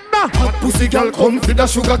the. Remember? Hot pussy girl come for the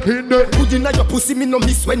sugar cane. Good inna your pussy. Me no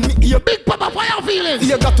miss when me hear. Big Papa, why you feeling?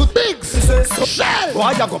 You got to big shell.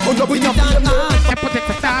 Why you go put up in your flame?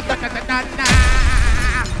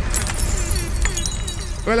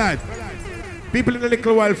 Well, lad, people in a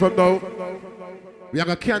little while from now, we are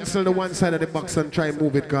going to cancel the one side of the box and try and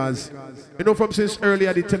move it, because you know from since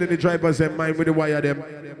earlier they telling the drivers them mind with the wire them,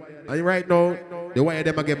 and right now the wire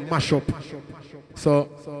them again mash up. So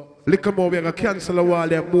little more we are going to cancel the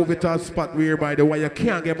wall and move it to a spot whereby the wire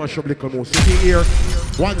can't get mashed up little more. So you here,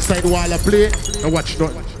 one side wall and play and watch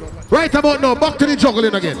that. Right about now, back to the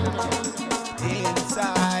juggling again.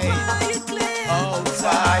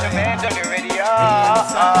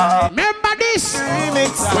 Remember this?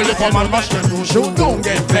 Well, if a man mash the new shoe, don't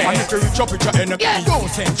get played. And if you reach up with your energy, don't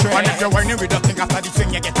concentrate. And if you're whining with a thing after the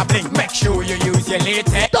swing, you get a blink. Make sure you use your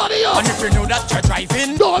latex. And if you know that you're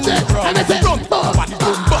driving, don't body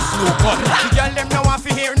don't bust no gun. The girl them now have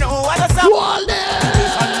to hear no other sound.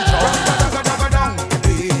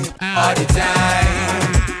 All the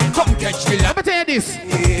time. Come catch me. Let me tell you this.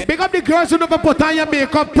 Big up the girls who never put on your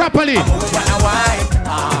makeup properly.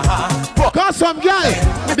 Cause some girl,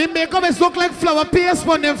 the makeup is look like flower paste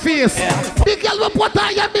on them face. The girl will put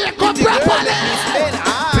on your makeup properly.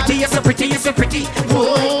 Pretty, you're so pretty, you're so pretty.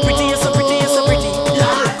 Pretty, you're so pretty, you're so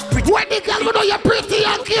pretty. When the girl will know you're pretty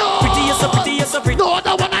and cute. Pretty, you're so pretty, you're so pretty. No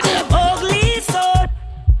other one of them. Ugly son.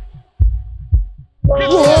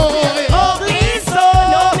 Ugly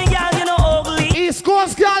son. No me girl, you know ugly. East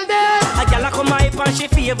Coast girl there. A girl a come hype and she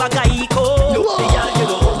favor guy go. No me girl, you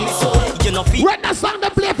know ugly son. You know feel. When the song they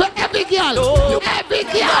play for every girl. Every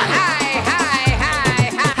girl.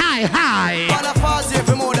 Hi.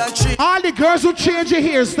 All the girls who change your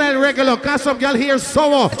hairstyle regular, cause some girl hair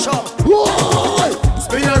sour.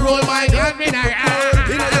 Spin and roll my girl, spin and roll.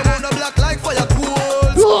 You know you want the black like fire cool.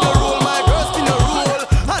 Spin and roll my girl, spin and roll.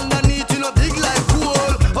 Underneath you know big like cool.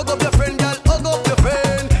 Hug up your friend, girl, hug up your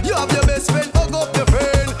friend. You have your best friend, hug up your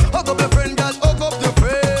friend. Hug up your friend, girl, hug up your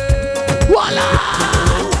friend. Voila!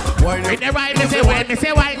 When they white, they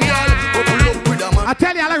say white girl. I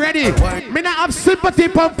tell you already, me not have sympathy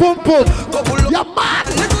for pum pum. You're mad.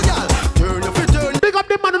 Big up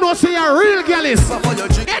the man who knows say you're a real girl is.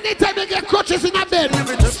 Anytime you get crutches in a bed,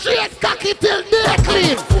 straight cocky till they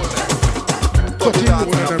clean.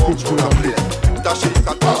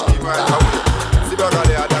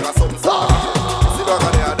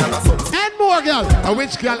 And more girl. A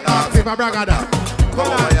which girl asked if I brag that?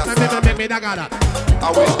 Make me that.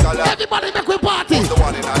 Everybody make we party.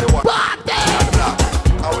 Party.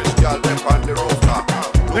 I wish girl them on the rooftop.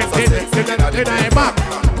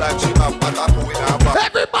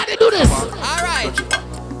 Everybody do this. Alright.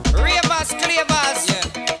 Ravers, clavers,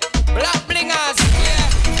 black blingers,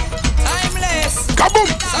 timeless. Kaboom!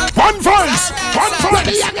 One voice!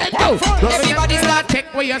 Everybody start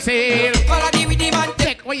take what you say. Follow the rhythm and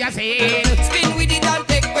take what you say. Spin with it and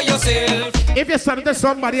take for yourself. If you stand to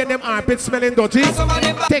somebody and them armpits smelling dirty,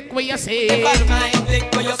 take what you say. Bad mind,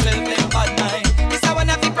 take for yourself, them bad mind. This a one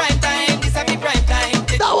of the prime time, this a the prime time.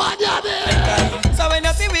 No one so when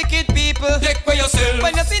you see wicked people, take for yourself.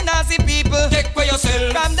 When you see nasty people, take for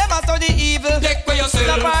yourself. From them I saw the evil, take for yourself.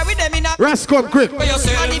 The power with them in a Russ, come quick. For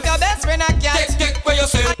yourself. And if your best friend a cat, take for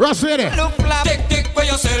yourself. Russ, ready? Look flap, take for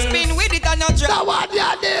yourself. Spin with it and not drop. No one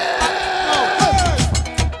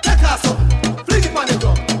Take us up, fling it on the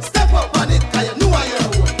drum. Step up on it, cause you know you're a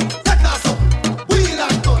one. Take us up, wheel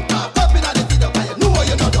and turn. Up in the video, cause you know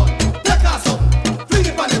you're not done. Take us up, fling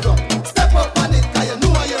it on the drum. Step up on it, cause you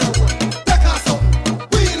know you're a one. Take us up,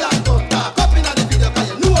 wheel and turn. Up in the video, cause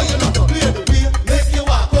you know you're not done. Play the wheel, make you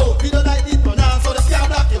walk out. We don't like it for now, so the scam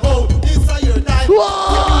block you hold. This is your time.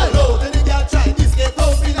 Then the girl try this, get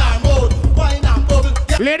out in our mode. Wine and bubble.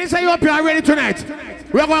 Ladies, are you up here ready tonight?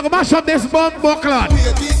 We're going to mash up this bomb buckler.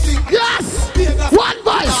 Yes! One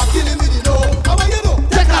voice!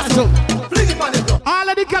 Take us up. All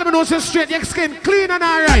of the girls know so straight, your skin clean and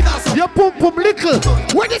alright. Your pum pum little.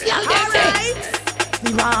 Where the girl get there?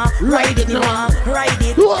 want, ride it, me want, ride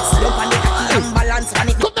it. Sit up on the cocky and balance on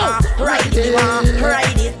it, me want, ride it, me want,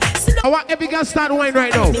 ride it. I want every girl start wine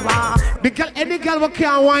right now. The girl, any girl who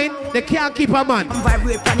can't wine, they can't keep a man.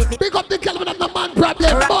 Pick up the girl with the man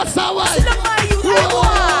problem. Boss a wine.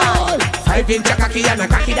 5-inch cocky and a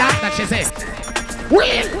cocky that she says.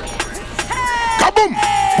 Win. Kaboom!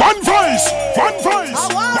 One voice! One voice!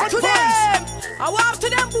 I walk to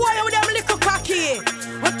them boy with them little cocky.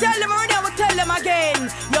 We tell them already, we tell them again.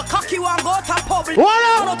 Your cocky won't go to public. What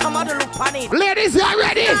up? Not a mother look on it. Ladies, you are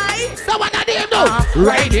ready? No one of them know.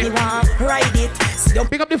 Ride it, ride it.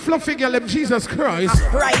 Pick up the fluffy girl, them Jesus Christ.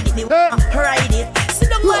 Ride it, ride it. Sit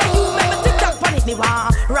down where you make me TikTok on it, me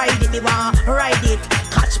want. Ride it, me want, ride it.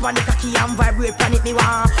 Catch on the cocky and vibrate on it, me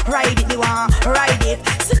want. Ride it, me want, ride it.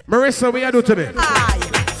 Marissa, what you do today?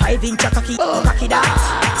 5-inch cocky, cocky that.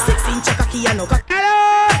 6-inch cocky and no cocky.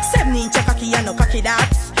 7-inch cocky and no cocky that.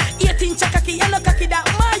 8-inch cocky and no cocky that.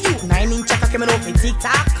 My you 9-inch cocky me no fit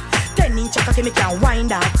TikTok. 10-inch cocky me can wind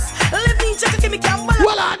that. 11-inch cocky me can balance.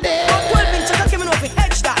 Well on there. 12-inch cocky me no fit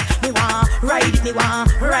hedge that. Me want ride it, me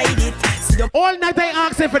want ride it. All night I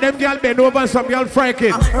ask for them girl bend over and some girl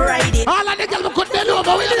freaking. Ride it. All of the girl could bend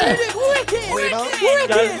over. Where they?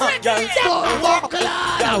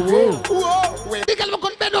 The girl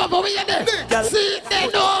could bend over. Where they? See they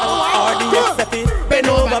know. Bend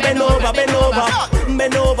over, bend over, bend over.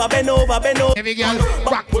 Bend over, bend over, bend over. Every girl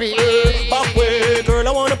back way. Back way. Girl,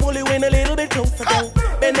 I wanna pull you in a little bit closer.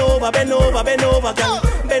 Bend over, bend over, bend over, girl.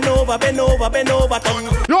 Bend over, bend over, bend over.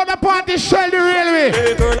 You're the party shell the railway.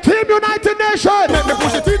 Team United Nation. Let me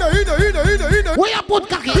push it in. Where you put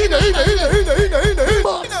cocky? In.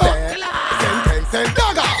 Send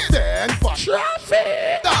dagger. Send for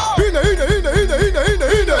traffic. In.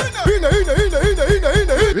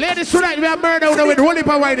 Ladies, tonight we are murder with holy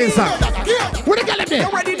power wine inside. What the girl there?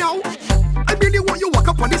 You ready now? I really want you walk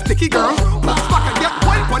up on this sticky girl. Bounce back and get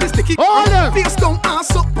wild on this sticky girl. Face down,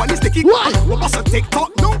 ass up on this sticky girl. We must take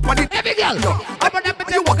talk, no on it. Every girl. I want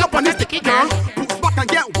you walk up on this sticky girl. Bounce back and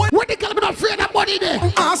get wild. What the girl not afraid of body there?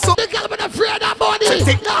 Ass up. The girl not afraid of body.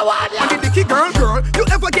 Take no one. On the sticky girl. You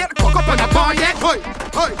ever get cock up on the bar yet?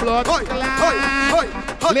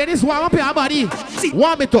 Ladies, warm up your body.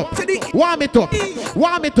 Warm it up. Warm it up.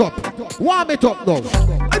 Warm it up. Warm it up now.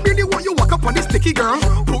 I really want you walk up on this sticky girl.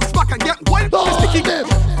 Bounce back and get wild on this sticky girl.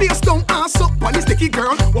 Face down, ass up on this sticky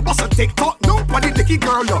girl. We must take talk, no on this sticky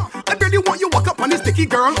girl. I really want you walk up on this sticky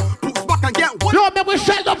girl. Bounce back and get wild. Yo, man, we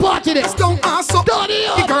shell the party there. Face down, ass up.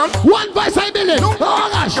 Sticky girl. One voice I believe. No, oh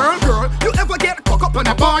gosh. Girl, you ever get cock up on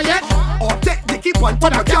a bar yet? Or take the keep on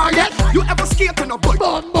top of a car yet? You ever skate on a boy?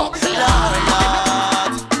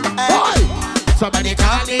 Somebody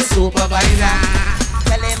call me supervisor.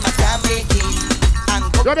 Tell him I can't make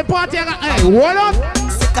it. Yo, the party, hey, what up?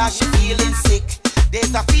 Sick, cause she feeling sick.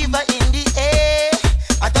 There's a fever in the air.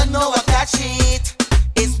 I don't know what that shit.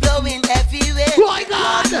 It's blowing everywhere. Oh my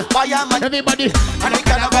God! Everybody.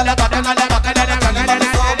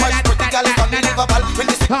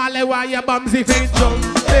 Harley, why your bumsy face jumping?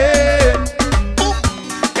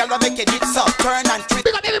 Girl, make it jits up, turn and twist.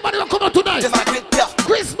 Because everybody will come out tonight.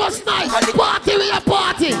 Christmas night, party with a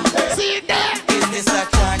party. See it there. Is this a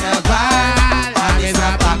carnival? Or is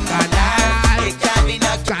a bacchanal? It can be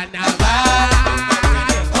no carnival.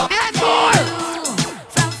 And more.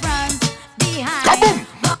 From front, behind. Kaboom!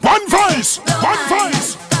 One voice! One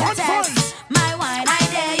voice! One voice! My wine, I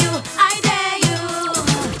dare you, I dare you.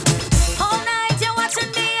 All night you're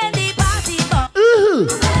watching me in the party.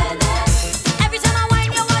 Every time I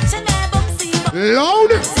wine, you're watching me boxy.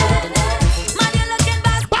 Loud.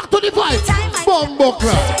 Back to the vibe. Bumbo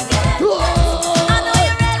crowd.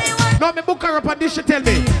 No, me book her up and this she tell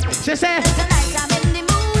me. She say, tonight I'm in the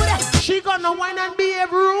mood. She gonna wine and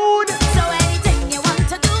behave rude. So anything you want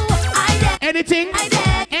to do, I dare. Anything? I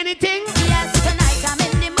dare. Anything? Yes, tonight I'm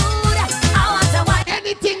in the mood. I want to wine.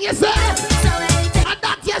 Anything you say? So anything. And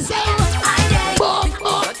that you say? I dare.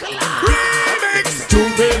 Bumbo crowd. Remix!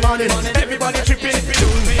 Tuesday morning, everybody tripping.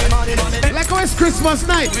 Tuesday morning, like how it's Christmas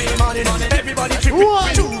night. everybody tripping.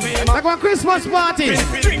 What? Like a Christmas party.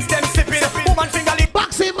 Drinks them sipping, woman finger lip.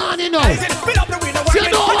 Boxing money now. Fill up the window, you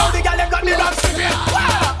know all the girls them got the rocks stripping.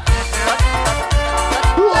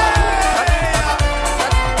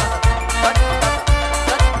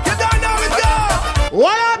 You don't know it, go!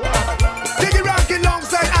 What up? Diggy rocking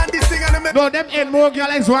alongside Andy singing and no, them ain't more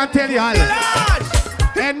girls want to tell you all.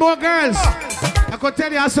 And more girls. I could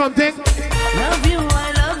tell you something. Love you,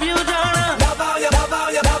 I love you, Donna. Love how you, love how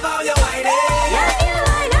you, love how you whine it. Love you,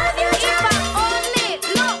 I love you, if I only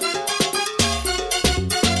look.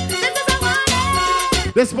 This is a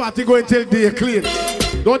one. This party going till day clean.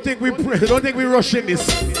 Don't think we rushing this.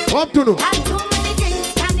 Up to no.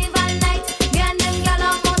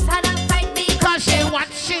 Cause she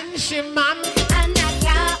watching she mom. And I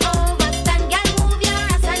can't overstand. Girl, move your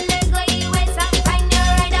ass and let go your waist and find your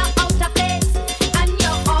rider out of place. And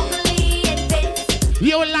you're ugly and face.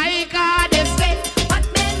 You like all this face. But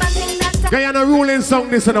men must think that Guyana ruling song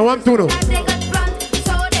this and I want to know. they got front,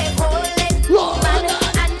 so they holding man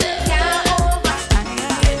and they can't overstand.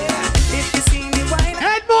 If you see me wine,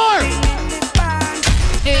 Head more.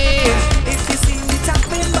 if you see me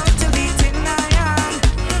tapping back to beat in iron,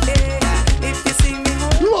 if you see me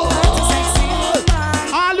move,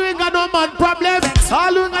 All we ain't got no man problem.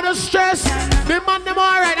 All we ain't got no stress. The man them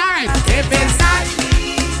alright. If it's not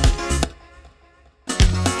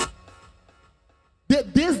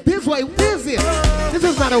this way, this is. This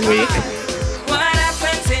is not a week. What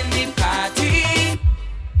happens in the party?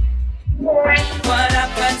 What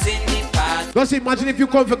happens in the party? Just imagine if you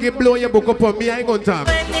come for get blowing your book up on me, I ain't gonna talk.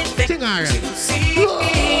 Sing alright.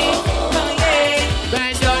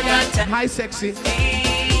 Hi sexy.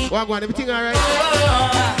 What go on, everything alright?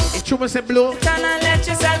 It's true must say blow. Let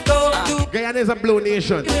yourself go. Guyana is a blow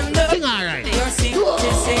nation. Sing alright.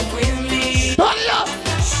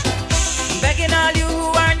 Begging all you who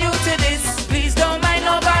are new to this, please don't mind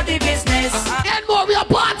nobody business. And more we a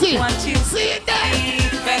party. What you see there?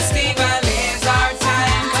 Festival is our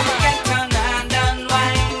time to get on and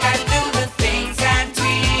unwind and do the things that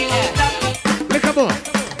we love. Come on.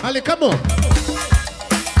 Ali, come on.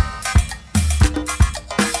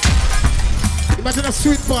 Imagine a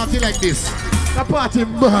sweet party like this. A party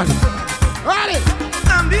man. Ready?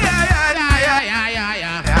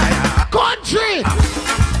 Country.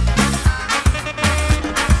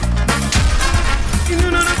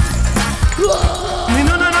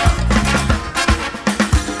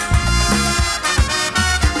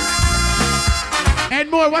 And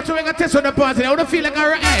more, what you gonna test on the party? I wanna feel like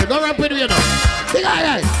a hey, don't run with me, you know. Big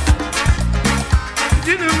eye.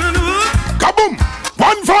 Kaboom!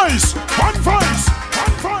 One voice! One voice!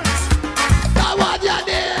 One voice! That one you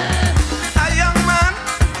there. A young man.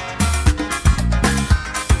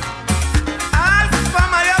 As for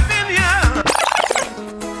my opinion,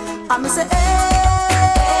 I'm say, hey,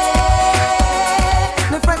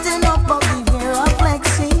 me fretting up about the year of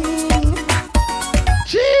flexing.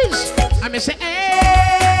 Jeez. I'm say, hey.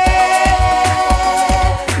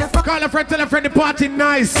 Call a friend, tell a friend the party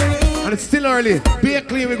nice. And it's still early. Be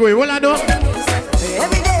clean, we going. Well, I know.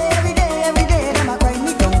 Every day, them a cry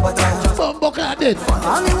me down, but some book I did.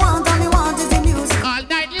 All me want is the music. All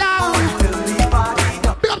night long.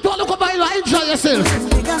 Big up to all the come by, enjoy yourself.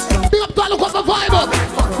 Big up to all the come for vibe up.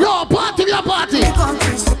 Yo, party, your party.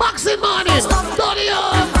 Maxi morning. Dirty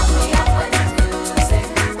up.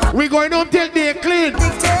 We going home till day clean.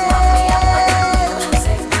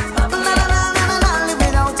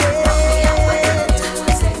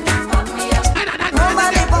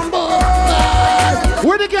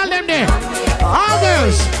 Where the girl them there? All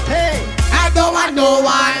girls. Hey, I don't want no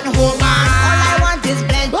one woman. All I want is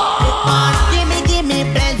plenty woman. Give me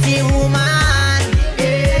plenty woman.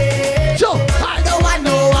 Joe, I don't want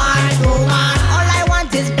no one woman. All I want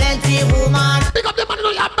is plenty woman. Pick up the money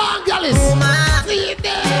on your bang, girls. Woman. See it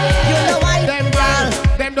there. You know why? Them girl.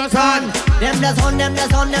 Them does on. Them does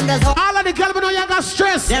on. All of the girls know you got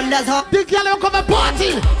stress. Them does on. The girl will come a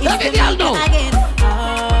party. Let the girl know.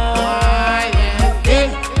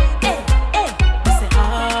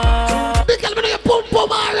 The girl know you boom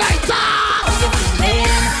boom alright.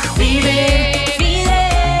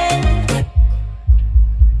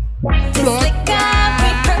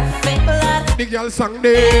 The girl sang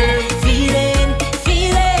there.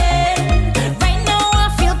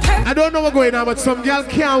 I don't know what's going on, but some girl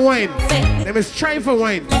can't whine. Them is trying for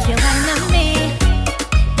wine.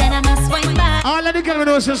 All of the girls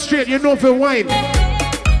know so straight, you know for wine.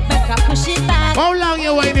 How long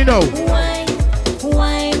you whining now?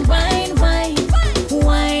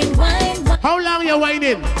 How long you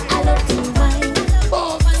whining?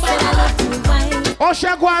 Oh, she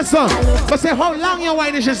go on, son. But say, how long you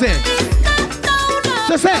whining, she say?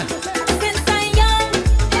 She say.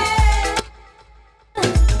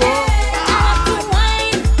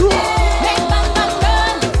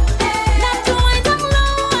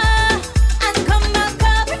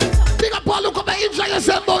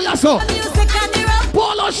 So,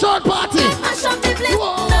 Polo short party.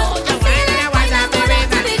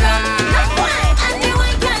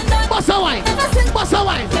 Boss a wine. Boss a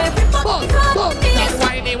wine.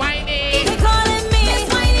 Whiny, whiny.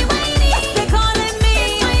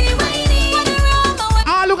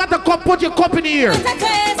 Ah, look at the cup. Put your cup in the ear.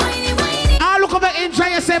 Ah, look over. Enjoy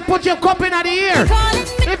yourself. Put your cup in the ear.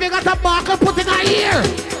 my ear.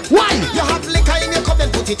 Why? You have liquor in your cup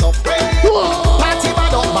and put it up. Party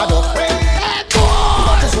bad up, bad up.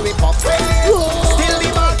 Got to show it pop. Still the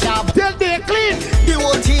bar cab. Till they clean. The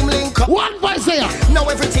whole team link up. One voice here. Now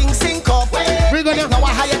everything sync up. Now we're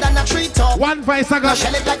higher than a tree top. One voice I got. Now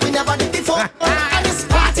shell it like we never did before. And it's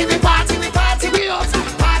party, we party, we party, we love.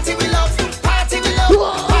 Party, we love. Party, we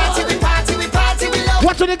love. Party, we party, we party, we love.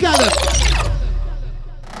 Watch it together.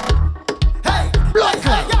 Hey, blood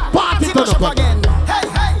clot. Party turn up again. Hey,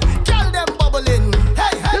 hey, girl them bubbling.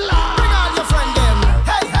 Hey, hey, bring all your friend them.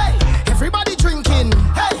 Hey, hey, everybody drinking.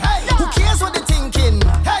 Hey, hey, who cares what they thinking?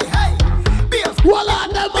 Hey, hey, beef. Voila,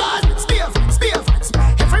 the man. Spiff, spiff.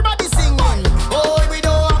 Everybody singing. Oh, we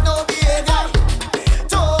don't have no behavior.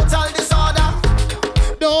 Total disorder.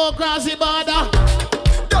 No grassy border.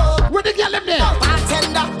 Where the girl them there?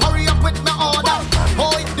 Bartender, hurry up with my order.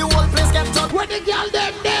 Oh, the whole place get up. Where the girl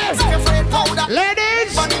them there?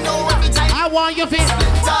 Ladies, I want your feet.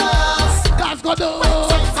 That's good.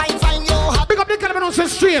 Pick up the girl and say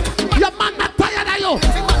straight. Your man not tired of you.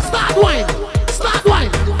 Start wine. Start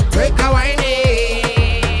wine. Break a wine.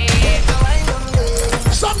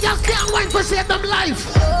 Some girls can't wine to save them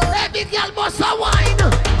life. Every girl must a wine.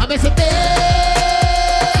 I miss it, baby.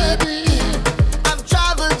 I've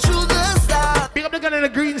traveled through the stars. Pick up the girl in the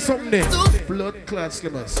green something there. Blood clot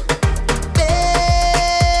slimmers.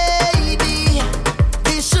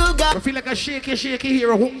 I feel like a shaky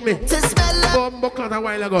hero hook me. Bomb clot a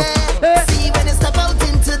while ago. See when you step out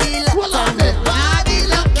into the light, body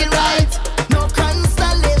looking right. No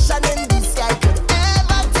constellation in the sky could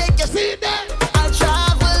ever take you. See that? I'll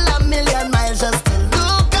travel a million miles just to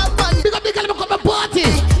look up on you. Pick up the girl and come and party.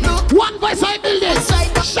 One voice I build it. Say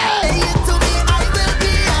it to me, I will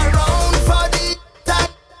be around for the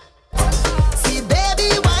time. See baby,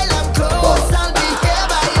 while I'm close, I'll be here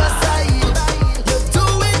by your side. You're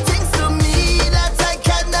doing things to me that I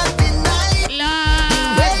cannot deny. The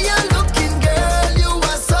way you're looking, girl, you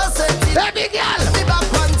are so sexy. Baby girl, let me back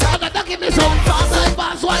one time. Don't give me some fast wine,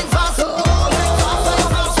 fast wine, fast wine.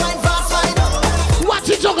 Watch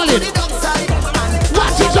it juggling.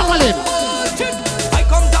 Watch it juggling.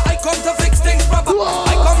 I come to fix things proper.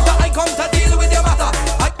 I come to deal with your matter.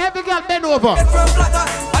 Every girl bend over.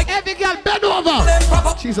 Every girl bend over.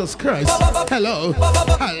 Jesus Christ. Hello.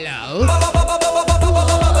 Hello.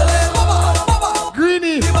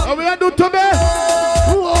 Greenie, are we do to me?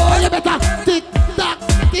 Whoa, you better tick tock,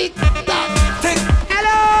 tick tock.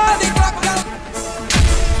 Hello.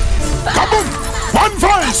 Come on. One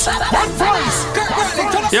voice. One voice.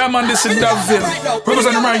 Yeah, man, this is Davville.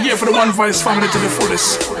 Representing right here for the One Voice family to the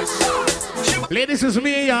fullest. Ladies, it's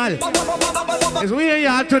me and y'all. It's me and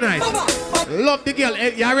y'all tonight. Love the girl.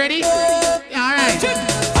 Y'all ready? Alright.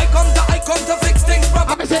 I come to fix things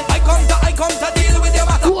proper. I come to deal with your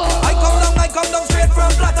matter. I come down straight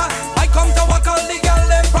from platter. I come to walk on the girl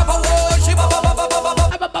them proper. Oh, she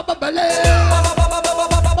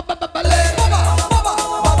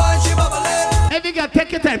Every girl,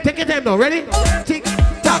 take your time now. Ready? Tick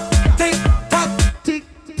tock, tick tock, tick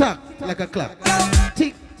tock, like a clock.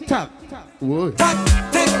 Tick tock. Whoa. Baby,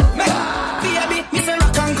 Mr.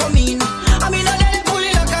 Rock and come in. I mean, I let it pull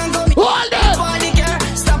it rock and come in. Hold it. Party girl,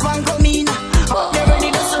 stop and come in. Never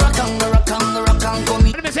need us rock and come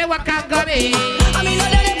in. Let me say what can come in. I mean, I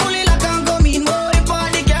let it pull it rock and come in.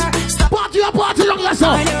 Party girl, stop. Party up long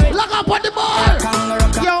yourself. Lock up on the bar.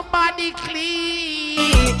 Your body clean.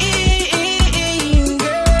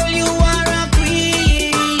 Girl, you are a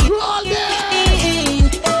queen. Roll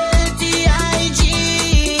it. LTIG.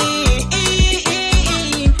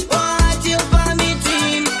 Want you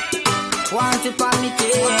for me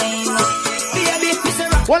team. Baby, Mr.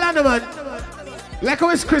 Rock. Well, on the man. Like how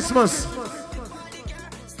it's Christmas.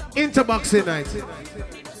 Into Boxing Night.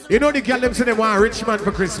 You know the girl them say they want a rich man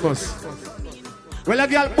for Christmas. Well, a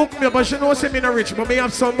girl book me, but she knows say me not rich, but me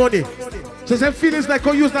have some money. So she feels like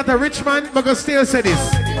oh, you's not a rich man, but I still say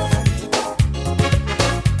this.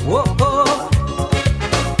 Whoa, oh,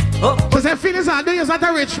 oh. So she feels like you're not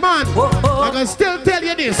a rich man, but I can still tell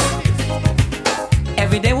you this.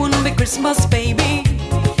 Every day won't be Christmas, baby,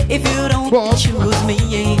 if you don't choose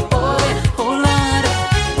me. Oh, Lord.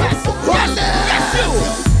 Yes, you.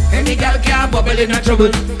 Any girl can't bubble in a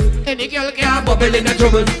trouble. Any girl can't bubble in a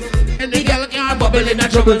trouble. Any girl can't bubble in a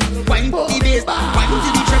trouble. Wine to the bass, wine to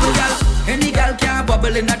the treble, girl. Any girl can't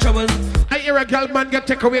bubble in a trouble. I hear a girl man get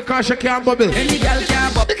take away cause she can't bubble. Any girl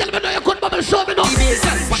can't bubble. The girl man know you couldn't bubble. Show me now.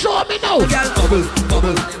 Show me now. Bubble,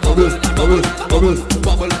 bubble, bubble, bubble, bubble,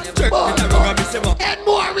 bubble. And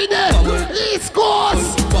more in there. East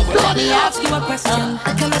Coast. Bloody ask you a question.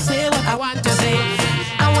 Can I say what I want to say?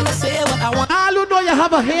 I want to say what I want. All who know you have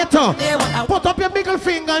have a hater, put up your middle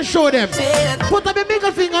finger and show them. Put up your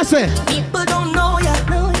middle finger and say. People don't know ya,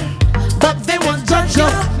 but they won't judge you.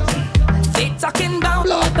 They talking about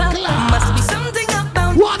blood, must be something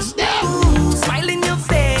about what's them? Smile in your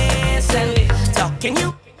face and talking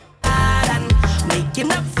you and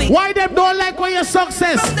making up things. Why them don't like when your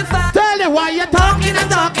success? Tell them why you're talking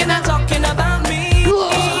and talking and talking about me.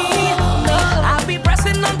 I'll be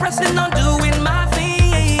pressing on, doing my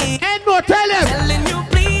thing. And more, tell them. Telling you,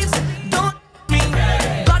 please don't me.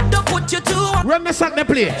 God don't put you to. Run the song they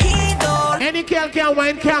play. Any girl can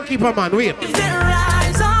wine, can't keep a man. Wait.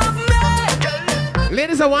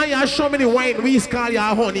 Ladies, I want you to show me the wine we call your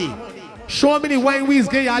honey. Show me the wine we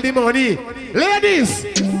get you the money. Ladies.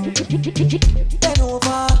 Bend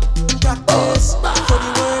over, practice for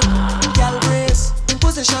the work, gal brace,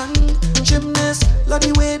 position, gymnast, love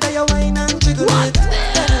the way that you whine and jiggle it.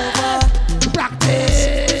 Bend over, practice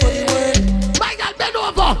for the work. My girl, bend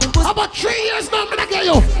over. About 3 years now, I'm gonna get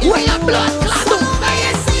you. Where your blood clot do?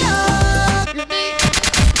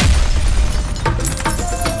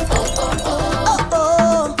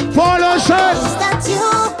 Follow shirt. Is that you?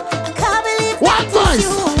 I can't believe what voice?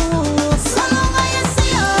 So long I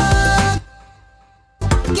see you.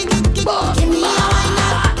 Give me a wine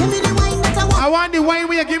up. Give me the wine that I want. I want the wine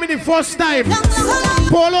where you give me the first time.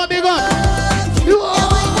 Polo big up. Give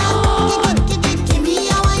me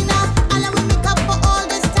a wine up. All I will make up for all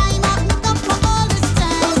this time. Make up for all this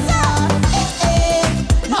time.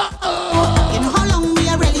 You know how long we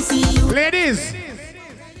already see you. Ladies,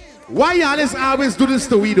 why y'all always do this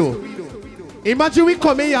to we though? Imagine we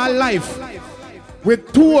come in your life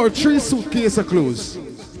with 2 or 3 suitcases of clothes.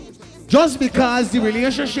 Just because the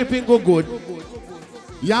relationship ain't go good,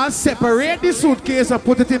 y'all separate the suitcase and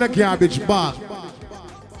put it in a garbage bag.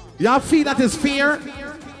 Y'all feel that is fair?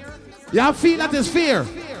 Y'all feel that is fair?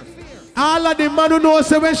 All of the man who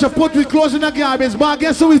knows when she put the clothes in a garbage bag,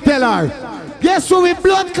 guess who we tell her? Guess who we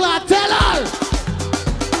blood clot tell her?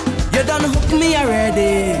 You done hook me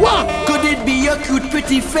already. What? Could it be your cute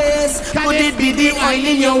pretty face? Could it be the wine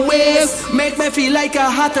in your waist? Make me feel like a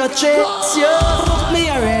hotter chick. You hook me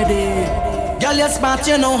already. Girl, you're smart,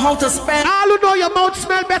 you know how to spend. All who know your mouth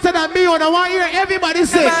smell better than me, and I want to hear everybody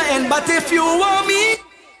say. But if you want me,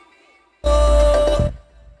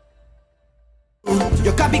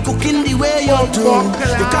 you can be cooking the way you do.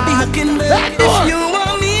 You can be hooking the way. If you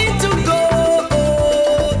want me to go,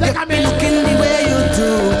 you can be looking the way you do.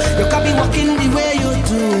 You can be walking the way you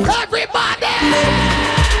do. Everybody!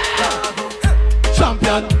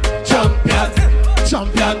 Champion, champion,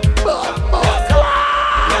 champion.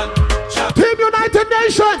 Team United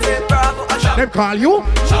Nations. They call you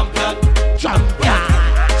champion, champion,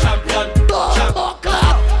 champion, champion.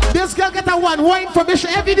 This girl get a one wine for me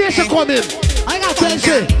every day she come in. I got to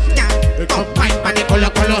say, they come wine for the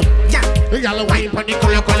color. The yellow wine for the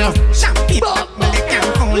color. Champion,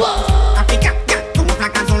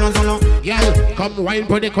 yeah, come wine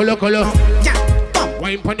for the color.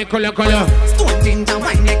 Wine for the color. Stone ginger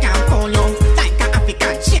wine they can't follow. Like an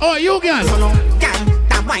African chick. Oh, you girl.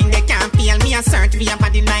 That wine they can't feel me a search for your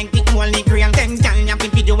body like the only grail. Them girl you have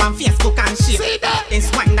video on Facebook and shit. See that?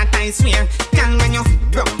 This wine that I swear. Girl when you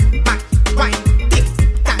broke back wine tick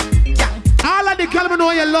tack. All of the girl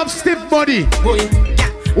know you love stiff body.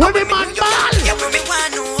 When the man ball. You want me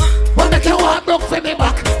want know. What make you want broke for me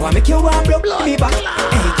back? What make you want broke for me back?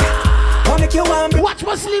 What make you want broke? Watch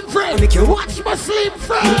my slim friend. Watch my slim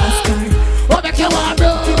friend. What make you want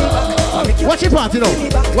broke? Watch your party now.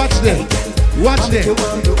 Watch there. Watch there.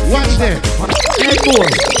 Watch there. And more.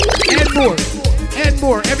 And more. And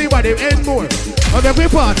more. Everybody, and more. On the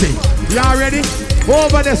party. Y'all ready?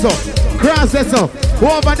 Over this up. Cross this up.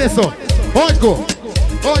 Over this up. On go.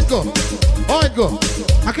 On go. On go.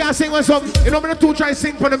 I can't sing one song. You know I'm going to try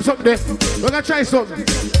sing for them something there. We're going to try something.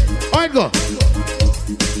 On go.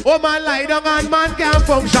 Oh man lie down and man can't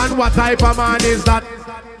function. What type of man is that?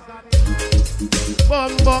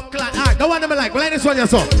 Bumbo clan. Alright, the one I'm like. Well, like this one you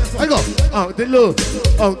saw. I go. Oh, the low.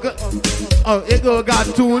 Oh, go. Oh, it go got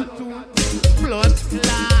tool. Blood.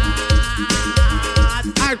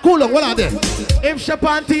 Alright, cool on. What are they? If she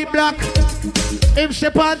panty black. If she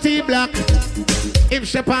panty black. If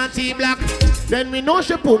she panty black. Then we know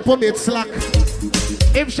she pump it slack.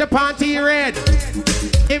 If she panty red.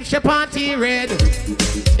 If she panty red.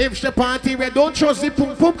 If she panty red, don't trust the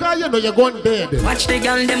pum pum, cause you know you're going dead. Watch the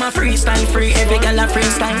girl, them a freestyle, free every girl a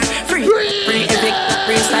freestyle, free every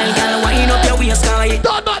freestyle girl, wind up your waist, guy.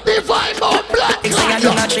 Don't not define more black. It's like a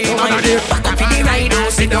young tree, man. Back up in the ride,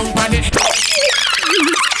 don't sit down, buddy.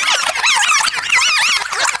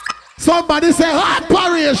 Somebody say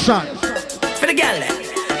operation for the girl.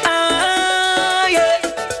 Yeah.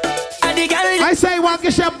 want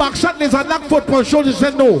to share back shot is a knock football show. She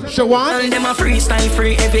said no. She want. And them a freestyle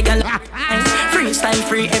free every gal. Freestyle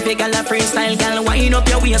free every gal a freestyle gal. Wind up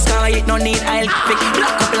your waist, cause it no need I'll pick.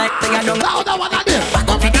 Block up like they don't. Now that one there. Back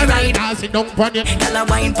up in the ride. Sit down for you. Gal a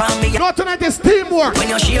wine for me. No, tonight is teamwork. When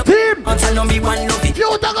you shake, team. until no be one love it.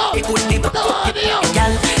 You to go. It could be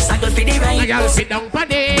gal, cycle for the ride. Gal, sit down for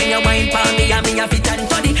me. When you wine for me, I me a fit and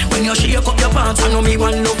funny. When you shake up your pants, I know me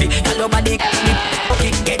one love it. Gal, nobody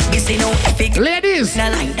get busy now. Ladies,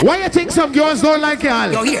 why you think some girls don't like y'all?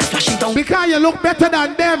 Because you look better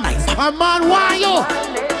than them. A man, why you?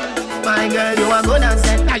 My girl, you are good as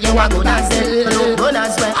that. You are good as that. You look good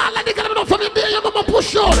as well. All of the girls know from the day you're gonna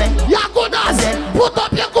push you. You're good as it. Put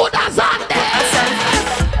up your good as on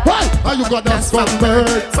there. Why? Are you good as from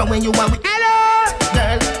birth? From when you are with. Hello!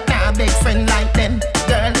 Girl, not a big friend like them.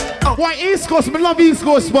 Girl. Why East Coast? Me love East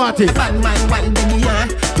Coast party. Bad man, wine in the air.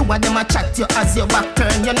 Two of them a chat you as your back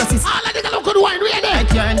turn. You know see. All of the girls could wine really.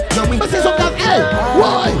 You win. But see some girls, hey,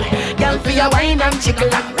 why? Girl, for your wine and jiggle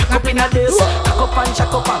and rock up in a this. Cock up and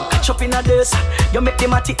jack up and catch up in a this. You make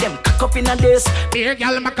them a tick them cock up in a this. Here,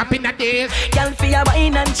 girl, make up in a this. Girl, for your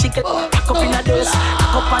wine and jiggle, rock up in a this.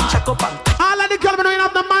 Cock up and jack up and. All of the girls know you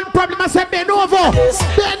have the man problem. I say bend over.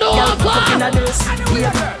 Bend over. Cock up in a this.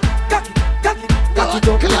 Cock it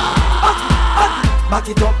up. Back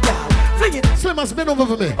it up, girl. Fling it. Slimmers, bend over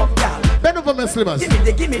for me. Bend over me, Slimmers.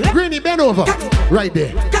 Give me. Greeny, bend over. Right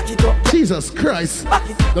there. Jesus Christ.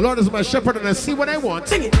 The Lord is my shepherd and I see what I want.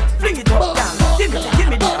 Fling it up, girl. Give me.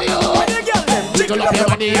 Jiggle up your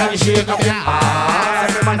body and shake up your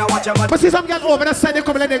ass. But see some girl over the side, they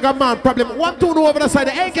come like they got man problem. One, two, over the side.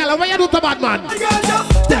 Hey, girl, what you do to bad man?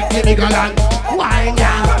 Take me, girl, and wine,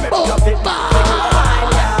 girl. Hold it.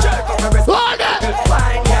 Wine,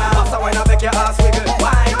 girl. That's why I make your ass wiggle.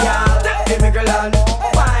 Wine, girl. Give me girl and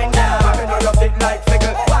wine, girl. I know you fit like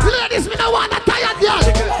figure. Ladies, me no want a tired girl.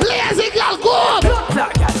 Lazy girl, go.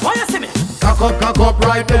 Why you see me? Cock up,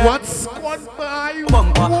 right the what? Squad by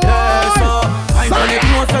bumper. Yes, sir. I'm on the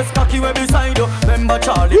closest cocky way beside you. Remember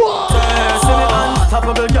Charlie? Yes, see me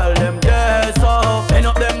unstoppable girl them. Yes, sir. End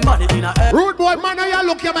up them body in a head. Rude boy, man, you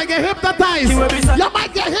look, you might get hypnotized. You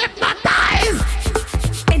might get hypnotized.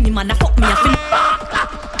 Any man a fuck me a feel.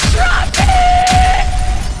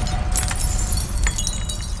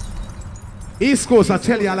 East Coast, I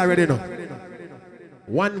tell you all already know.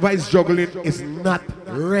 One vice juggling is not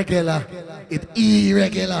regular. It's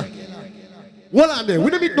irregular. Hold on there.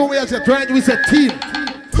 We don't need no way else to try. We said team.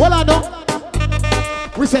 Hold on now.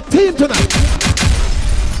 We said team tonight.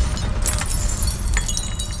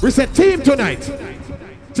 We said team tonight.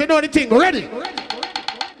 Say no anything. Ready?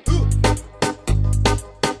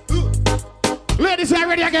 Ladies, are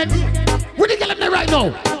ready again? We need to get them right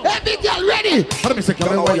now. Every girl ready. Hold on a second.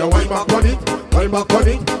 Why you wind back on it? Wind back on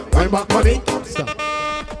it? Wind back on it? Stop.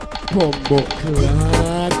 Combo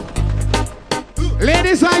clad.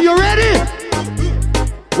 Ladies, are you ready?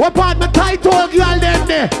 What part my tight old girl them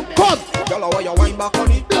there? Come. Girl, why you wind back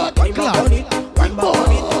on it? Wind back on it. Wind back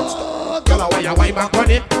on it. Girl, why you wind back on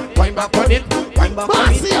it? Wind back on it. Wind back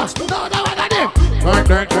on it. No, that one of them. Work.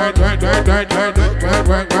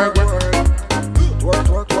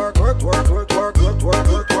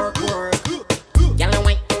 Girl,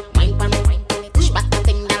 wine for me. Push back the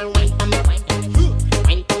thing, girl, wine for me.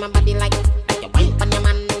 Wine for my body like you wine for your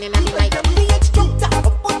man in the light. The extra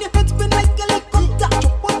up on your head, spin like a helicopter.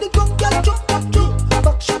 Jump on the ground, girl, jump.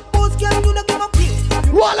 Back shot pose, girl, you not give up.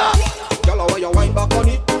 Voila! Girl, why you wind back on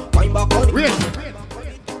it? Wind back on it. Wait.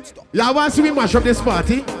 Y'all want to see me mash up this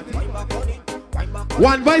party?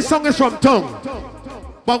 One voice song is from Tongue.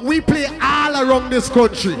 But we play all around this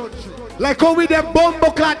country. Like how we them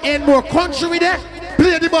Bumbo Clan and more country with it,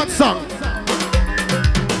 play the butt song.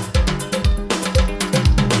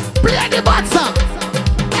 Play the butt song.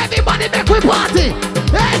 Everybody make we party.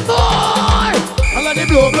 Hey boy! I let it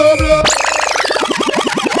blow, blow, blow.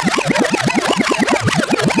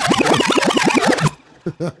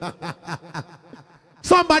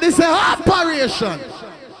 Somebody say operation.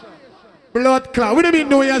 Blood clot. We don't even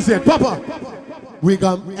know what you said. Papa. We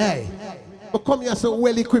got, hey. But come here so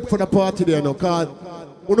well equipped for the party there now, cause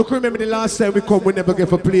we don't remember the last time we come, we never get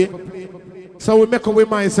for play. So we make up our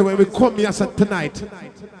mind, so when we come here so tonight,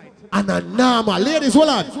 and a normal, ladies, hold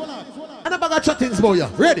on. And a bag of chattings about you.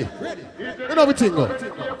 Ready? You know everything go.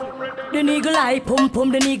 The niggle eye pum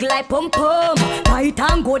pum, the niggle eye pum pum. Tight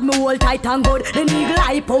and good, me hold tight and good. The niggle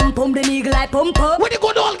eye pum pum, the niggle eye pum pum. What the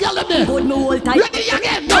good old girl them there? Good, me hold tight. Ready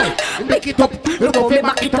again? No. Make it up. You go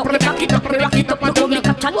back it up, back it up, back it up. Don't make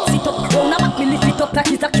a chat, sit up. Don't make me lift it up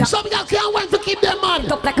like it's a cat. Some girls can't wait to keep them man.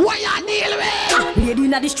 Why you kneel with? Lady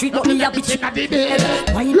inna the street, but me a bitch inna the bed.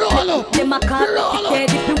 Why you them a call?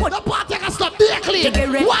 The party can stop there clean.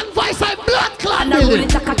 One voice and blood clot. And I roll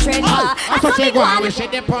it like a train. I thought you go and wish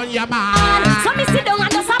it upon your man. So me sit down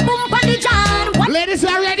and just a boom on the jar. Ladies,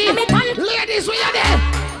 are ready? Ladies, we are there.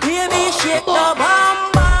 Baby, shake your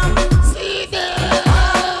bam bam. See there.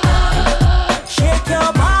 Shake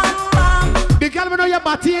your bam bam. The girl know your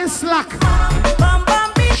body is slack. Bam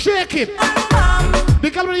bam, shake it. The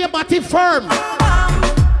girl know your body firm.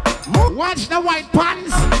 Watch the white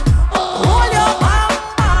pants. Hold your bam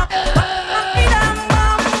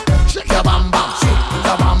bam. Shake your bam bam. Shake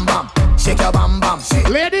your bam bam. Shake your bam bam.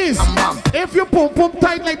 Ladies, if you pump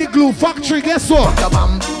tight like the glue factory, guess what?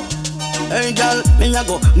 Hey girl, me a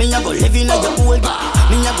go live in a your hole,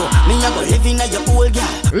 me a go live in a your hole,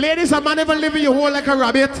 girl. Ladies, a man never live in your hole like a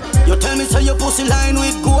rabbit. You tell me say your pussy line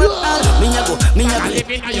with gold, me a go live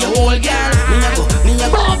in a your hole, girl. Me a go live in a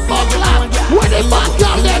your hole, girl. Where the bad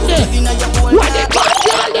girl them there? Where the bad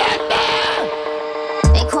girl them there?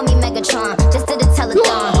 They call me Megatron, just did a telethon.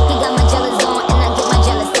 He got my jealous on, and I get my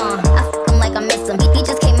jealous on. I fuck him like I miss him. He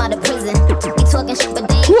just came out of prison. He talking shit, but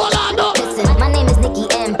they ain't listen. My name is Nikki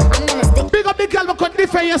M. I'm in a stick. Big up the girl, but could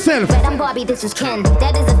defend yourself. But I'm Barbie, this was Ken.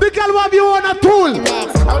 That is a big girl, what you on a tool?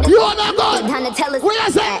 You on a gun? What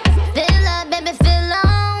you say? Fill up, baby, fill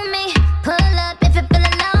on me. Pull up if you feel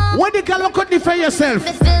alone. When the girl could defend yourself.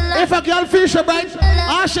 If a girl feels you bright,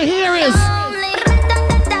 all she hear is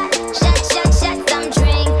I'm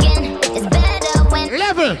drinking. It's better when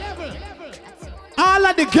level. All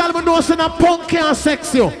of the girl we know say a punk can't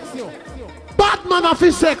sex you. Bad man of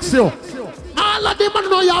his sex you. All of them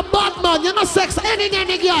know you're bad man. You not sex any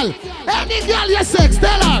girl. Any girl you sex,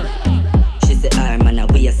 tell her. She say I'm man a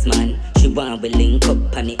waste man. She want we link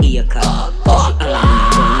up on the ear car.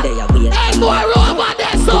 Hey boy, roll over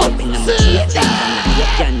there so.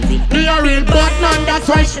 See me a real bad man, that's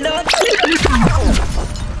why she don't.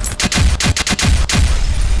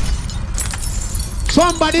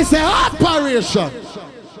 Somebody say operation.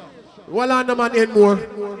 Well, on the man in more.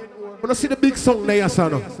 When I see the big song there,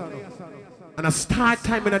 son. And I start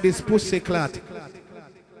time in this pussy clot.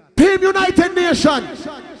 Team United Nation.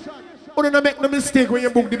 You don't make no mistake when you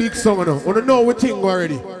book the big song. You don't know we think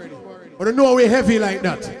already. You don't know we heavy like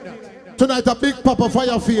that. Tonight a big pop of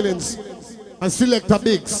fire feelings. And select a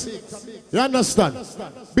bigs. You understand?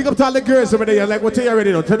 Big up to all the girls over there. Like what you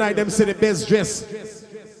already know. Tonight them say the best dress.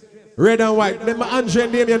 Red and white. Remember Andre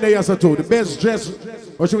and Damien there also too. The best dress.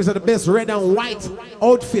 Or should we say the best red and white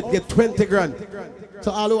outfit get 20 grand.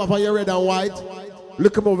 So all over your red and white.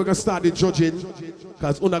 Look them over, we're going to start the judging.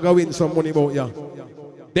 Because Una going to win some money about you.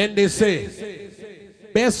 Then they say,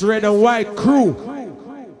 best red and white crew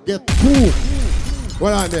get 2.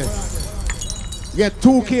 What are they? Get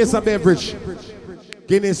 2 cases of beverage.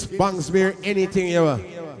 Guinness, Banks beer, anything you want.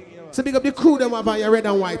 So big up the crew them about your red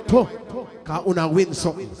and white too. Because Una win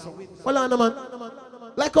something. Well on man.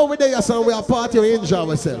 Like over there, son, we are party, we enjoy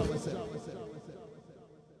ourselves.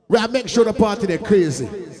 We are make sure the party they crazy.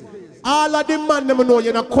 All of the man them know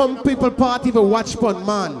you know come people party for watch pon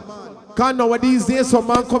man. Cause nowadays days some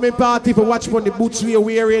man come in party for watch pon the boots we are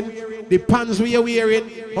wearing, the pants we are wearing,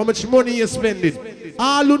 how much money you spending.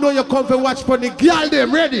 All who know you come for watch pon the girl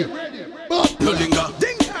them ready. No linger,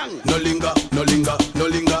 ding dong. No linger, no linger, no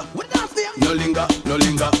linger. No linger, no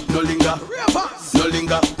linger, no linger. No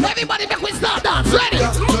linger. Everybody make we start dance. Ready? No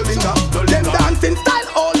linger, no linger. Them dancing style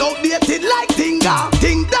all outdated like Tinga.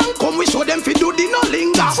 Ding dong, come we show them fi do the no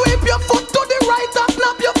linger. Sweep your foot to the right and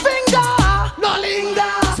snap your finger. No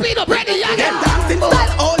linger. Speed up, ready, yeah. Them dancing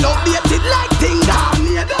style all outdated like Tinga.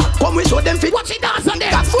 Come we show them fi. Watch it dance on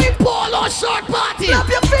them. Sweep polo short party. Snap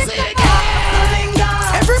your finger. No linger.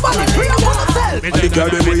 Everybody free up on yourself. The girl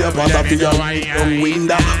them way up out of your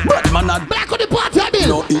window. But man a black on the party bill.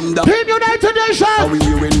 No in the Team United Nation. How we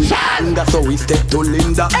hearing Linda, so we step to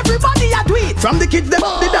Linda. Everybody a do it. From the kids them,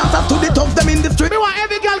 the dancers to the thugs them in the street. Me want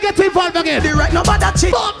every girl get involved again. The right number that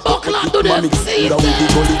chick. Buckle on to them. See it.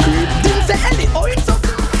 Didn't say any. Oh it's so.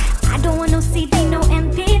 I don't want no CD, no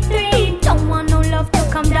MP3. Don't want no love to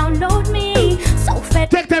come download me. So fed.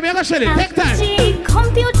 Take time, you Shelly. Take time.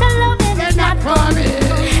 Computer loving is not for me.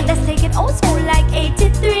 Let's take it old school like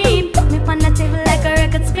 83. Put me on the table like a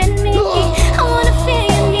record spin me. I wanna feel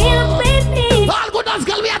you near with me. All good as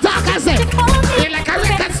girl we attack I say. Feel like a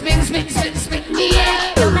record spin, spin, spin, spin.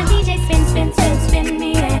 Yeah. Feel my DJ spin, spin, spin, spin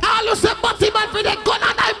me. All who say body man for the gun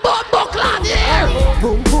and I bomb buckland here.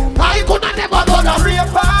 Boom, boom. I coulda never done a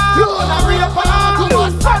raper. On a raper. Come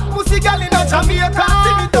on, fat pussy girl in a Jamaica.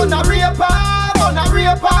 See me done a raper. On a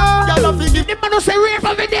raper. Girl a figgy. The man who say rape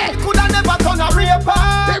over there. Coulda never done a raper.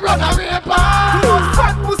 They run a raper. Come on,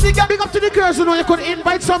 fat pussy girls who know you could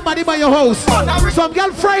invite somebody by your house. Some girl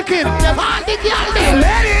freaking. All the girl there.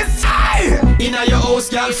 Ladies, inna your house,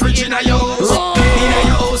 girl, fridge inna your house. Inna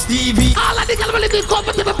your house, TV. All of the girl will be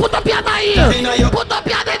comfortable. Put up your ear. Put up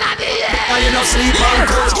your ear. You no sleep on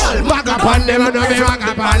couch, girl. Mag up on them, no be mag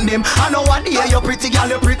up on them. I know what day you pretty, girl,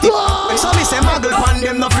 you pretty. So me say muggle on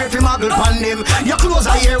them, no afraid fi muggle on them. Your clothes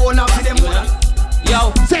are here, one up for them.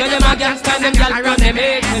 Yo, tell them I can't stand them, girl, run them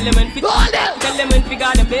head. Tell them when tell them when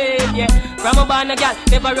figure them bed, yeah. From a band, a girl,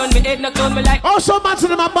 never run me head, no clone me like. Oh, so much of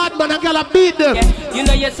them a bad man, a girl a beat them. Yeah. You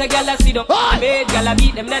know, yes, a girl a see them bed, girl a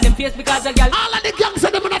beat them, let them face because a girl. All of the gangs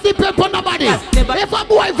of them gonna depend on nobody. If a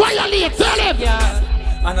boy violate, tell him. Yeah.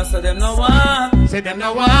 And I say them no one, say them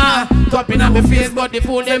no one. Topping on my face, but the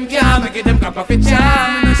fool them can't. I get them cap off the charm,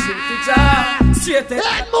 and I shoot the jar. Straight it.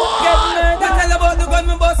 Get more. Get me. Tell about the gun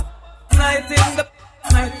me bust. Night in the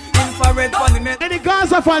night. Infrared parliament. Any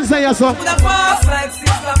Gaza fans say yes, sir? Put a fast like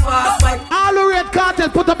sister fast like. All the red cartel,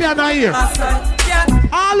 put up your ear.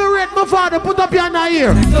 All the red my father, put up your ear.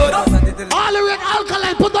 All the red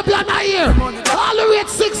alkaline, put up your ear. All the red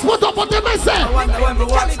 6, put up what them say.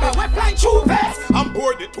 We're flying true fast. I'm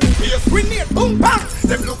bored the two-face. We need boom bang.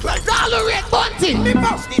 Them look like all the red bunting. Me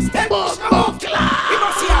bounce this dead. Boom clad. We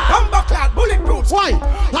must see a bumper clad bulletproof. Why?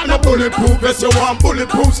 And a bulletproof vest, you want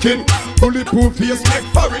bulletproof skin. Bulletproof face, neck,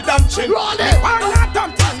 forehead and chin. Roll it. Warlord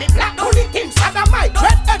don't tell me black bullet things. And a mic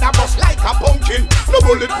red head a bust like a pumpkin. No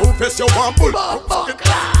bulletproof vest, you want bulletproof skin.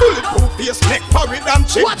 Bulletproof face, neck, forehead and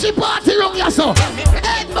chin. Watch the party wrong, yes, sir.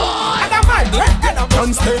 Head boy. And a mic red head a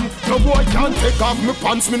bust them. No boy can't take off my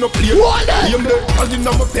pants, me no play. Flame there, and in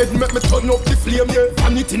my bed, make me turn up the flame, yeah.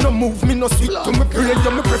 Vanity no move, me no sweet to me brain,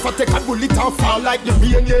 yeah. Me prefer take a bullet and fall like the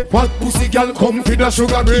rain, yeah. What pussy girl come for the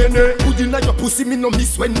sugar brain, yeah. Put in your pussy, me no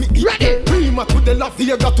miss when me eat. Ready? Prima to the La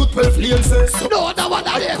Vega to 12 lanes, yeah. So no, no one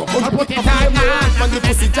there. I put it on, man, the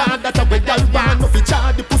pussy jar that a bed and ban. No fi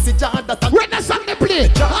jar, the pussy jar that a. When the song they play,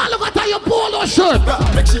 all of your polo shirt.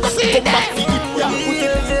 See that?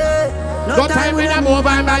 No time when I move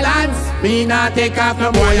and balance. Me not take off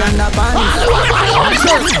no boy on the band.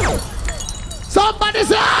 Somebody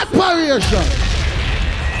say admiration.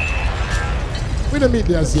 We don't meet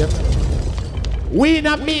there as yet. We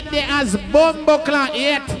not meet there as Bumbleclad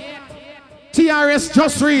yet. TRS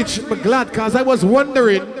just reached. But glad cause I was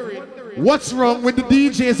wondering what's wrong with the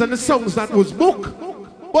DJs and the songs that was booked.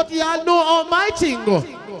 But y'all know how my thing go.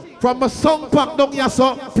 From a song pack down here,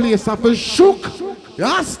 so place of a shook. You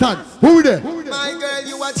understand? Who there? My girl,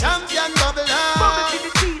 you a champion bubbler.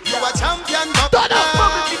 You a champion bubbler.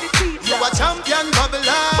 You a champion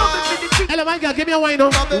bubbler. Hello, my girl, give me a wine now.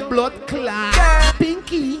 Blood clot.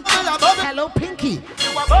 Pinky. Hello, Pinky.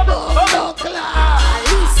 Blood clot.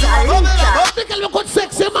 Lisa. The girl look good,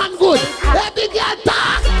 sexy man good. Every girl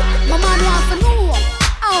talk. My man wants to know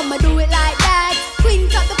how I'ma do it like that.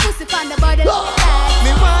 Quint up the pussy from the body like that.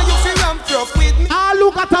 Me want you feel ramp rough with me. I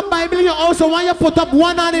look at a Bible, you also want you put up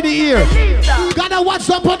one hand in the ear. Gotta watch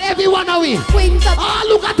up on everyone away. I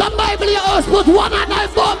look at a Bible, you also put one hand in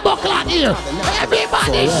Bumbleclad here.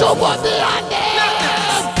 Everybody show what they are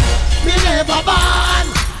there. Me never born.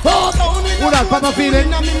 Who that Papa feeling?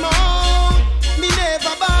 Me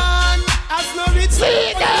never born. As no rich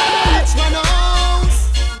man house.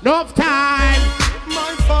 Enough time.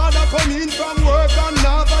 My father come in from work and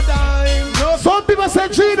never dime. No. Some people say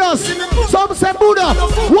Jesus. Some say Buddha.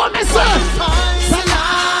 What me say?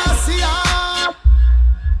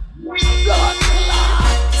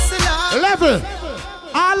 Level.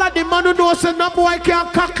 All of the man who knows say no boy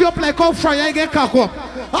can't cock you up like how Fryer get cock up.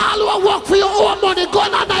 All who work for your own money, go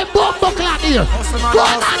on and Bumbleclad here. Go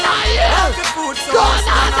on and here. Go on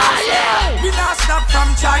and here. We not stop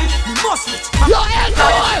from child, we must reach. Your head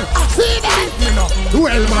boy. See that?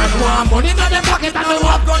 Well, man, want money in the pocket and we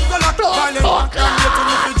want gun go lock.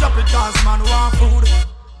 Bumbleclad. Drop it dance, man, want food.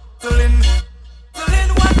 Till in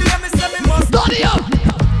one day, me say me must. Study up.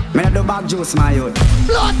 Me do bag juice, my youth.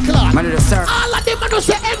 Blood clot. Me do the surf. All of them man who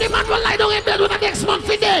say any man will lie down in bed when the next month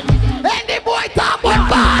for dead. Any boy talk about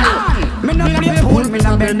ball. Me no play pool, me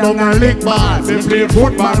no bend down and lick ball. Me play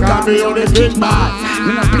football, cause me only big ball.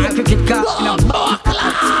 Me no play cricket, cause me no.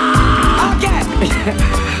 Okay.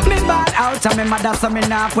 Me ball out and me mother so me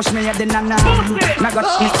nah push me head in and now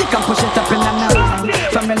got me stick and push it up in and now.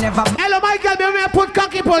 So me never. Hello, Michael, me put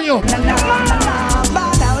cocky on you.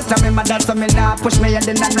 Ball out and me mother so me nah push me head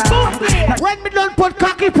in and now. When me don't put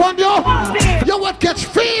cocky on you, you would catch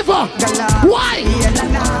fever. Why?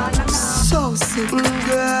 So sick, girl.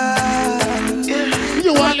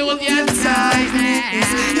 You want to lose your inside.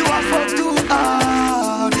 You are for too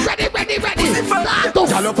hard. Ready. Start to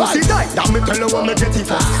Girl, your pussy tight. That me tell you when me get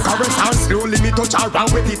it up. Caress and slowly me touch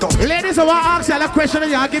around with it up. Ladies, I want to ask you a question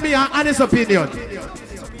and you give me your honest opinion.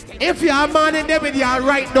 If you're a man in there with you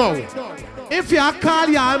right now, if you call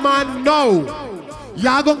your man now,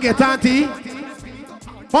 you're going to get auntie.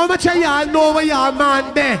 How much of y'all know where your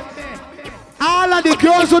man there? All of the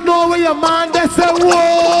girls who know where your man there say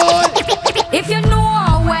what? If you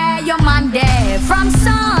know where your man there, from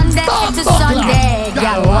Sunday to Sunday,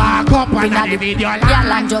 y'all walk up and the video,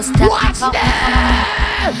 y'all and just watch them.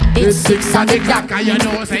 It's 6 on the clock and you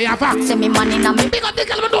know say a fact. Say me money now me big up the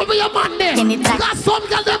girl know where your man there. Got some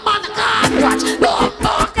girl the man can't watch. No,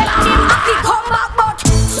 tell him happy come back but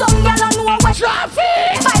some girl know where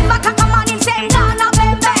traffic. 5 o'clock a man in same down a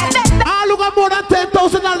baby. Look at more than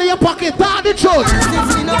 $10,000 in your pocket. Tell the truth.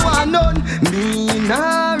 Me no want none. Me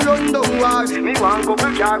nah run down war. Me want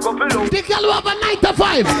couple car, couple long. The girl who have a 9 to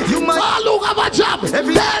 5. You might look have a job.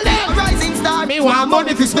 Every tell them. Rising star. Me want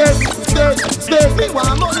money to stay. Me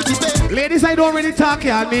want money to stay. Ladies, I don't really talk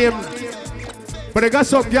your name, but I got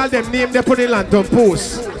some girl them name they put in London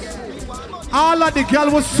Post. All of the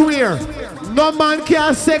girl will swear. No man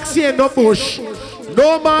can sexy in no bush.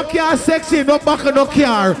 No man can sexy in no back of no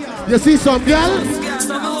car. You see some girl?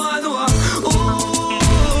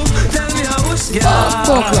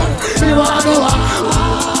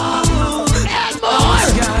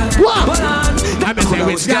 Let me say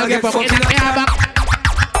which girl get fucking in the back.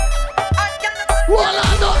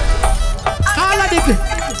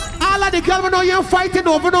 All of the girl when you're fighting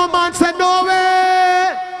over no man said no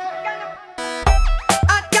way.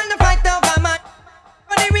 I can't fight over man.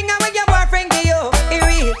 When they ring out with your boyfriend give you, it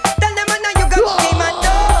real. Tell them man you got me man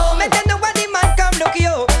no. Make them know what the man come look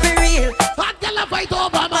you, for real. I can't fight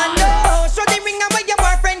over man no. So they ring out with your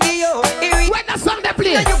boyfriend give you, it real. When the song they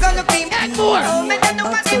play, now you got look me and more. Make them know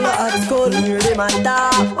what the man. At school, hear them a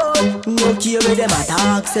talk. No care where them a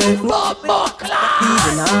talk, say.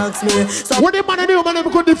 Even ask me. So what the man do, man,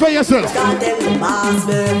 you could defend yourself. Can't tell the boss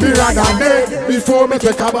me. Be rather dead before me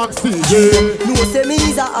take a back stage. No say me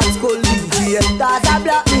is a hot school DJ. Cause I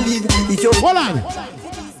black me live. If you hold on.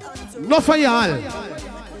 Not for y'all.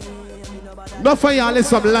 Not for y'all is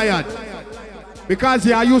some lion. Because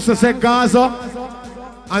y'all used to say Gaza.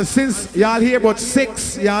 And since y'all hear about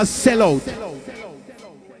 6, y'all sell out.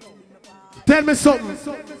 Tell me something.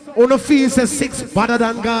 Uno feels say 6 better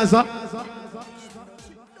than Gaza.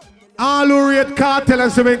 All who rate Cartel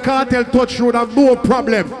and say when Cartel touch road and no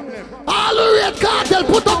problem. All who rate Cartel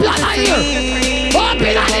put up your ear. Up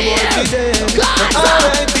in the ear. Gaza.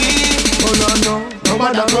 Oh no. No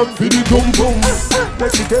man a come for the boom boom.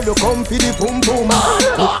 Let's tell you come for the boom boom.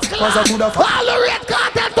 Cause I coulda all who rate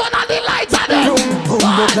Cartel turn on the lights on them. Boom boom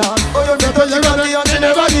oh you better you run the and she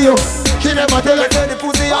never give you. She never tell you the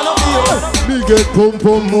pussy I love you. Me get boom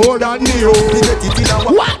boom more than you. Me get it in a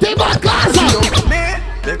what about Gaza?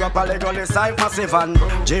 Big up a Legolas, I'm massive and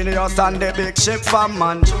Genius and the big ship from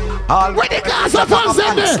man. All where the Gaza fans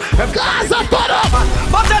in there? Gaza put up.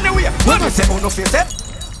 But anyway, when me say uno face it,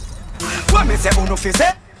 when me say uno face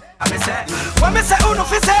it, I me say, when me say uno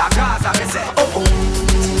face it, Gaza me say, oh.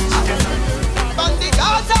 On the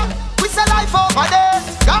Gaza, we say life over there.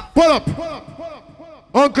 Pull up.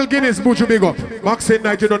 Uncle Guinness, Buju big up. Boxing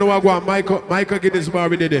night, you don't know what go on. Michael Guinness bar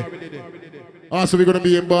we did it. Also, we're gonna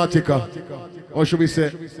be in Baltica. Or should we say,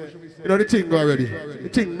 you know the thing go already. The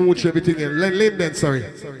thing mooch everything in. Linden, sorry.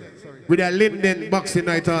 With that Linden boxing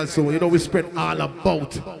night also, you know we spread all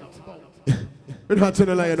about. We're not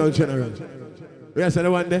telling a lie, no general. Yes, I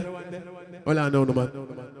one day. Well, I know no man.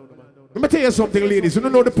 Let me tell you something, ladies. You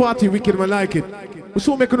don't know the party wicked, man like it. We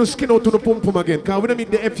so making us skin out to the pum pum again. Because we don't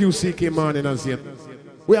need the FUCK morning as yet.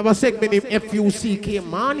 We have a segment named FUCK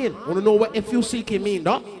morning. You don't know what FUCK mean,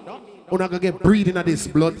 though? We're not going to get breathing at this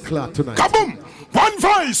blood clot tonight. Kaboom! One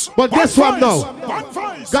voice! But guess what now? One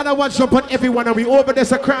voice! Gotta watch up on everyone and we over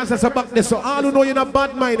there's a cross, there's a back there. So all who know you're not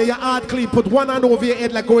bad mind and you're hard clean, put one hand over your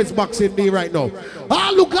head like how it's boxing me right now.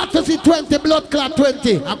 All who glad to see 20, blood clot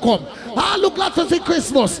 20, I come. All who glad to see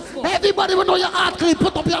Christmas. Everybody will know you're hard clean,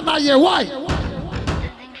 put up your hand here. Why?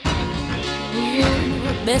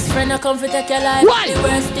 Best friend, I come to take your life. Why? The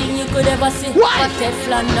worst thing you could ever see. Why? But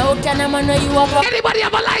Teflon, now can a man know you up? Anybody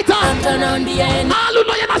have a lighter? And turn on the end. All who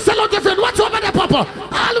know you're not selling different. What's over there, Papa?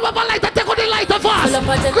 All who have a lighter, take on the lighter fast.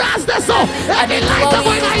 Grass this up. Any lighter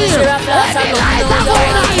going on here. Any lighter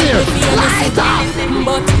going on here. Lighter.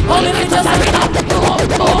 But only if it just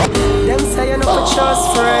them say you know for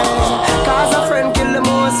trust friend. Cause a friend kill the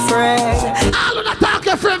most friend. All who not talk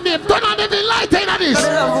your friend name. Turn on the lighter in this.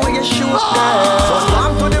 I love when you shoot them.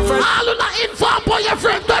 All who not inform for your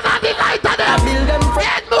friend. Turn on the lighter them.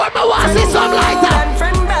 And more, I want to see some lighter.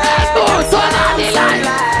 And more, turn on the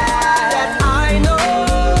lighter.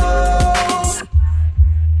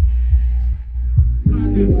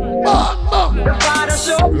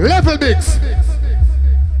 Level mix.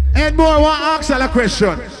 And more want to ask you a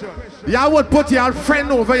question. Y'all would put your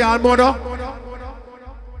friend over your mother?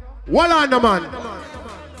 What on the man?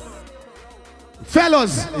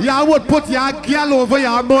 Fellas, y'all would put your girl over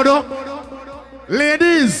your mother?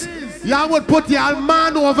 Ladies, y'all would put your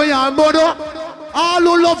man over your mother? All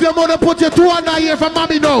who love your mother, put your 200 here for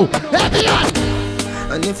mommy now. Let me on.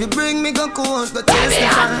 And if you bring me go court, go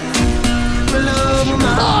testify. Me love my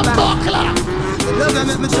mama. Love you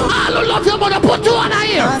make me choke. All who love your mother, put 200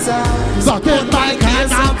 here. So take my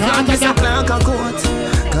case up, can't take your clank a court.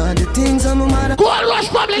 Cause the things on my mother. Go and rush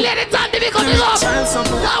probably lady time to become it up.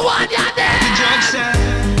 That one you're there. The judge said,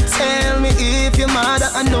 tell me if your mother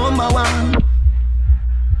a number one.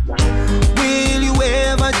 Will you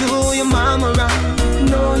ever do your mama wrong?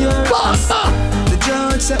 No, you're wrong. The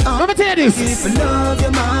judge said, let me tell you this. If you love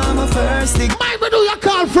your mama first, mind we do your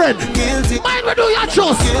girlfriend. Guilty. Mind we do your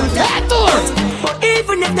trust. Head more.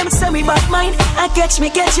 Even if them say me bad mind, I catch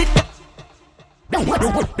it.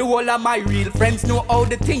 The whole of my real friends know how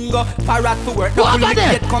the thing go. Parrot to work, no really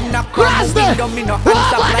get come knock on the window. Me no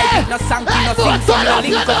hands up like it, no sang, no sing. So no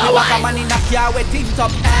link up, you walk a man in a car with things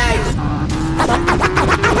up.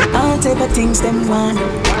 All type of things them want.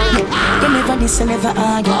 They never diss and never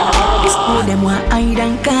argue. This all them want hide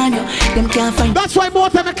and can you. Them can't find. That's why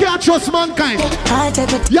most of them can't trust mankind. All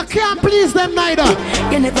type of you can't please them neither.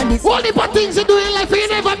 You never diss. Only for things you do in life, you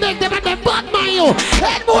never make them and them bad man you.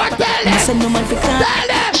 And more tell them. Listen, no man fi tell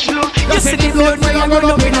them. You see the blood when you run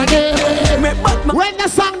up in a game. When the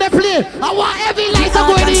song they play, I want every light to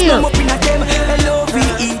go in here.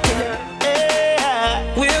 L-O-V-E.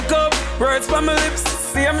 Wake up, words from my lips,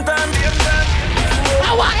 same time.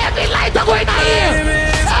 I want every light to go in here.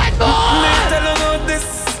 And more. Tell about this,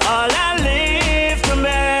 all I live to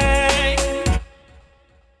make.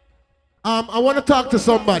 I want to talk to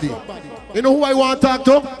somebody. You know who I want to talk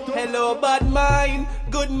to? Hello, bad mind.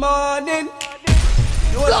 Good morning.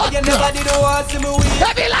 You never did want to see me weak.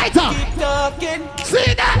 Heavy lighter. Keep talking.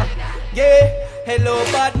 See that? Yeah. Hello,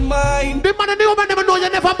 bad mind. The man and the woman never know you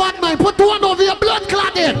never bad mind. Put one over your blood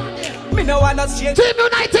clotting. Me no wanna change. Team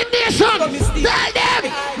United Nation. Tell them.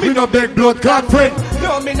 Me no big blood clot friend.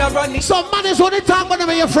 No, me no running. Some man is only talking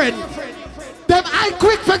about your friend. Them I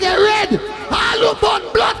quick for get red. All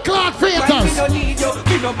about blood clot haters. Me no need you.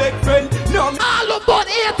 Me no big friend. No. All about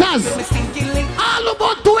haters. All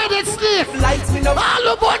about two-headed snake. Lights me no. All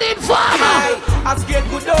about informer. I scared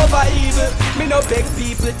good over evil. Me no beg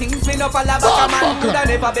people things. Me no follow back a man. Me no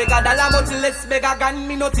never beg a dollar, but less beg a gun.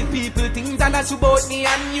 Me no see people things and I should bout me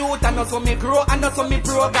and youth. And also me grow and also me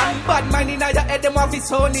program. Bad mind in your head, them want to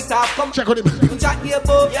sound it off. Come check on him. Chat here,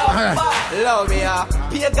 boy. Love me,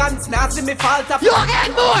 pagans now see me fault of. You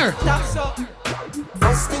get more.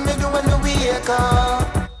 First thing they do when they wake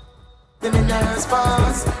up, them in their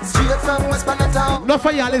response. Straight from West Panatown. No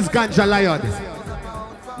for y'all is ganja lion.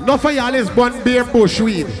 No for y'all is bun beer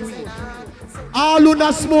bushweed. All who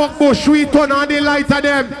not smoke bushweed turn on the light of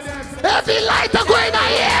them. Every light are going on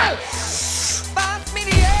here.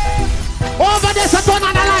 Over there, so turn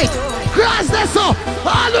on the light. Cross this up.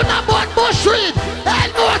 All who not bun bushweed.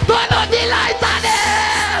 And more turn on the light of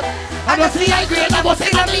them. I don't see I grade, I must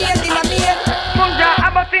in a maid. Munja, I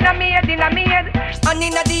must in a maid. And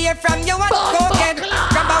in the air from you and cocaine.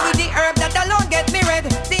 Grab her with the herb that alone get me red.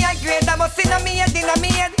 The high grade, I must in a maid.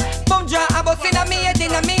 Munja, I must in a maid.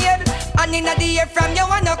 And in the air from you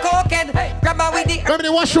and cocaine. Grab her with the herb. Remember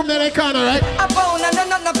the washroom there in the corner, right? I found and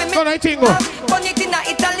none of me. So I think go. But it in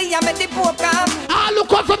Italy, I made the poor come. Ah,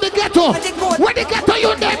 look up from the ghetto. Where the ghetto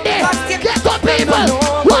you them there? Ghetto people.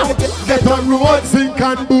 What? Ghetto road, sink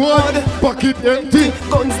and board. Pocket empty,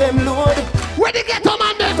 guns them load. Where the ghetto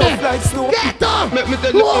man them there? Ghetto. Let me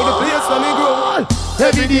tell you how the place when me grow.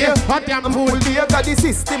 Every day, hot damn full day. Got the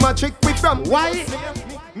system a trick me from. Why?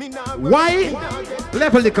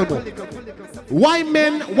 Level little more.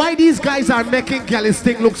 Why these guys are making girls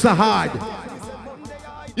thing look so hard?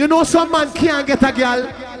 You know some man can't get a girl.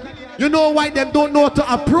 You know why them don't know how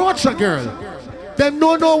to approach a girl. Them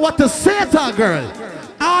don't know what to say to a girl.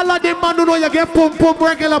 All of them man who know you get pum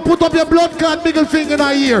regular, put up your blood clot middle finger in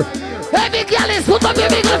her ear. Every girl is put up your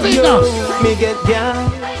middle finger. Me get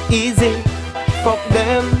girl easy. Fuck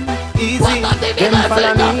them easy. Them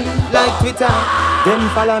follow me like Twitter. Them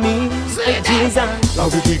follow me like Jesus. Now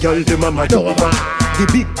with the girl them a mad over. The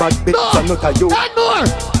big bad bitch are not a yo. And more.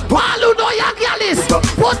 All who know your girl is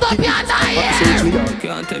put up your hand.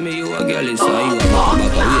 Can't tell me you a girl is so you a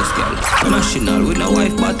back a waist girl. National with no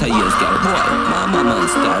wife but a years girl. Boy, mama man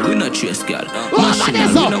star with no chase girl. National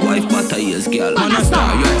with no wife but a years girl. Man a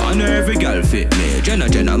star yo and every girl fit me.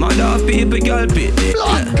 Jenna mother people girl fit me.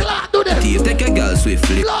 Blood clot do Thief take a girl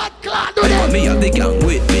swiftly. Blood clot, do I them. want me have the gang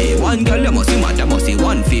with me. One girl you must see mad, I must see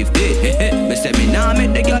 150. Me say me nah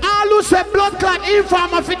make the girl. All who say blood clot,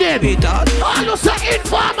 informer for dead. All who say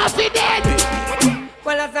informer for dead.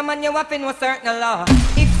 Well, as a man, you have to know certain law.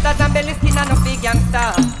 Hipsters and belly skin and no big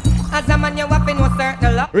gangster. As a man, you have to know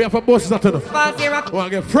certain law. We have a boss not enough. Pass here up.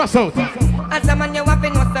 Want to get frost out. As a man, you have to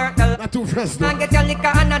know certain law. Not too frost. And get your liquor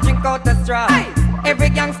and a drink out the straw. Hey. Every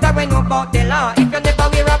gangster we know about the law. If you never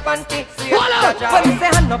wear a panty, so you when you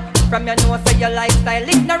say hand up from your nose, so your lifestyle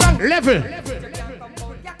ignorant. Level.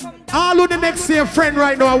 All of the next to your friend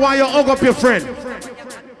right now, I want you to hug up your friend.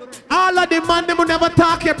 All of the man them who never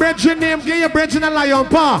talk your brethren name, give your brethren a lion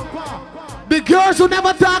paw. The girls who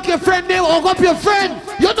never talk your friend name, hug up your friend.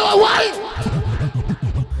 You know why?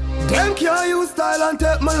 Them can't use style and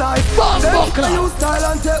take my life. Them can't use style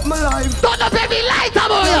and take my life. Don't up every light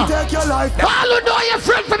about you. Take your life. All who know your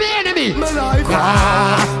friend from the enemy. My life.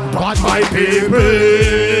 But my people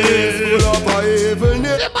full of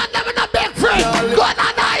evilness. The man them in a big friend. God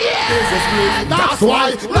and I hear. That's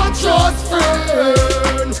why not just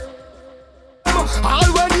friends. All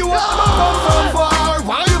when you want to come from far,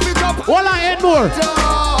 why you pick up? All I had more.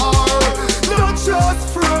 Not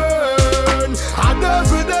just friends. And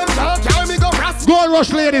every them can't carry me go fast. Gold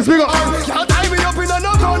Rush ladies, we go. Can't tie me up in a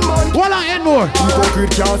no gunman. All I had more.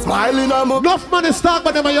 Hypocrite can't smile in a mug. Enough money start,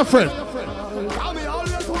 but them are your friend. Call me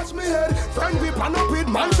always watch me head. Friend we pan up with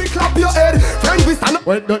man we clap your head. Friend we stand up.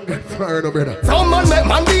 Well, don't get fired, no brother. Some man make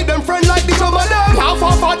man beat them friend like the some of them. Half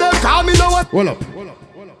of them call me know what. Hold up.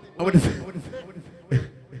 I want to.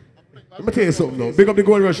 Let me tell you something now. Big up the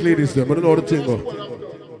Gold Rush ladies there. I don't know how the thing go.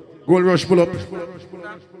 Gold Rush pull up.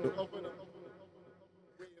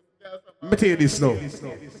 Let me tell you this now. I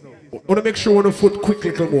want to make sure on the foot quick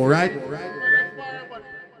little more, right?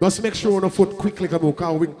 Just make sure on the foot quick little more.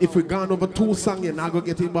 Because if we gone over 2 songs, you're not going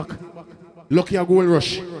to get it back. Lucky a Gold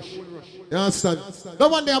Rush. You understand? No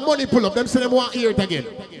one there money pull up. Them say them want to hear it again.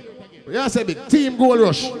 You understand big? Team Gold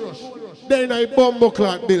Rush. Then I bomb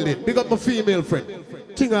clock building. Big up my female friend.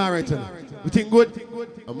 Thing alright, you think good?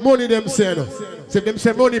 Money them say no. So if them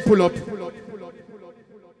say money pull up.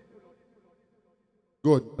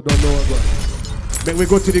 Good. I don't know what going. Then we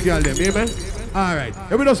go to the girl them, amen? Alright.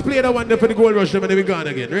 Then we just play that one there for the Gold Rush them and then we gone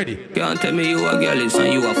again. Ready? Can't tell me you a girl is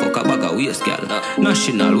and you a fuck a bag of waist girl.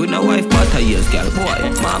 National, we no wife but a years girl. Boy,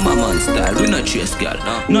 mama man style, we no chase girl.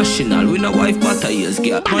 National, we no wife but a years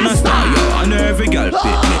girl. Man a star, yo, and every girl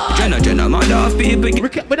fit me. Jenna, mother of people. We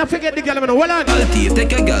don't forget the girl, man. Hold on. I'll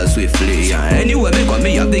take a girl swiftly. Anyway, me got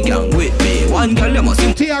me have the gang with me. One girl, you must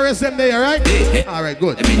see TRS them there, alright? Alright,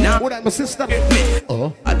 good. Who that, my sister?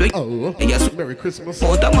 Oh. Oh. Yes. Merry Christmas.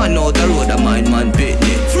 Out a man out the road, a man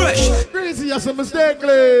pitney. Fresh. Crazy, yes, a mistake.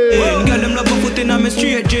 Girl, them love a foot in a me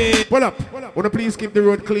straight, J. Pull up. Wanna please keep the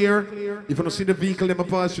road clear? If you don't see the vehicle them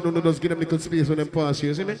pass, you don't just give them little space when them pass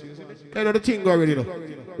you, see me? You know the thing already, you know.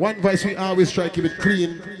 One vice we always try to keep it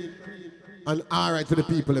clean and alright for the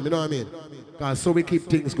people, you know what I mean? Cause so we keep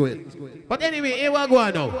things going. But anyway, here we go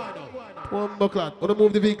now. One buckler. Wanna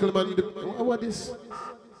move the vehicle, man? What is this?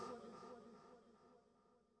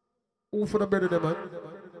 Who for the better them, man?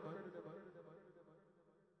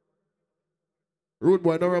 Rude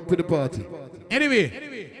boy, don't run to the party.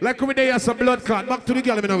 Anyway, like we there some blood clot. Back to the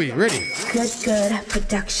girl in a way. Ready? Good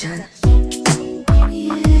production.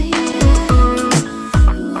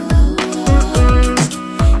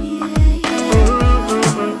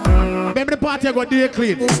 Remember the party I got day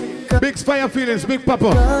clean. Big Fire Feelings, Big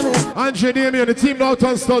Papa. Andre Damien, the team now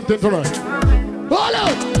turn stunting tonight. Hold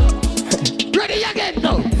on. Ready again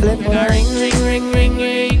now. Flip on a ring.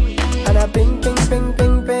 And a ping.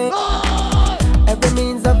 Every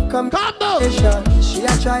means of communication. She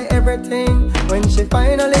a try everything. When she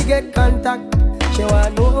finally get contact, she wanna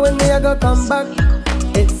know when me a go come back.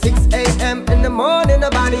 It's 6 a.m. in the morning, the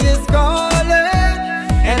body is calling.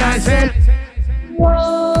 And I said,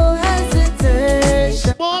 no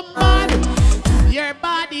hesitation. Woman, your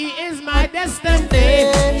body is my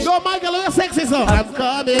destiny. Go, Michael, you're sexy, so I'm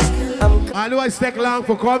coming. I know I take long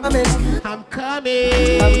for coming. I'm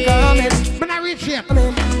coming. When I reach here.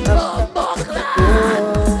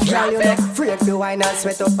 Girl, you make afraid to wine and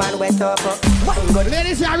sweat up and wet up. Wine good.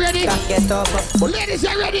 Ladies, you ready? Get up. Ladies,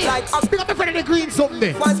 you ready? Like up. Pick up in front of the green something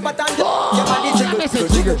there. One spot on your body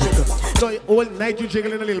jiggle. So all night you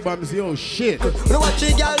jiggling a little bums. Yo, shit. You watch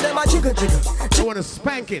the girl, them a jiggle. I want to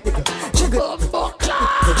spank it. Jiggle.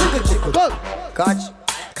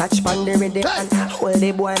 Catch pan the rhythm and hold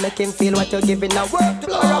the boy, make him feel what you're giving. Now work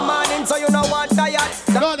tomorrow morning. clean, so you know what tired.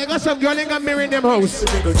 No, they got some girl in a mirror in them house.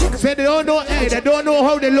 Say they don't know, hey, they don't know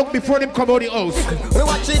how they look before them come out the house.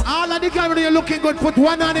 All of the girls when you're looking good, put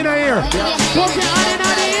one hand in the ear. Put your hand in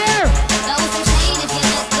the ear.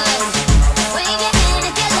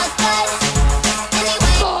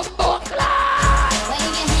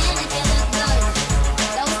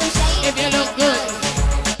 If you look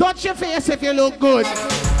good. Touch your face if you look good.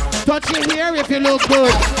 Touch your hair if you look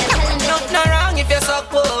good. Nothing wrong if you're so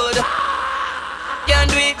good. Can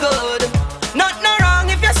do it good. Nothing wrong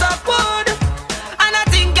if you're so good. And I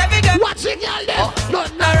think every girl. Watch it, girl.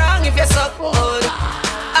 Nothing wrong if you're so good.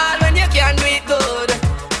 All when you can do it good.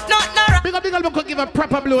 Nothing wrong. Big up, we could give a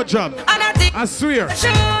proper blow job. And I think I swear.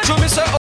 show me so.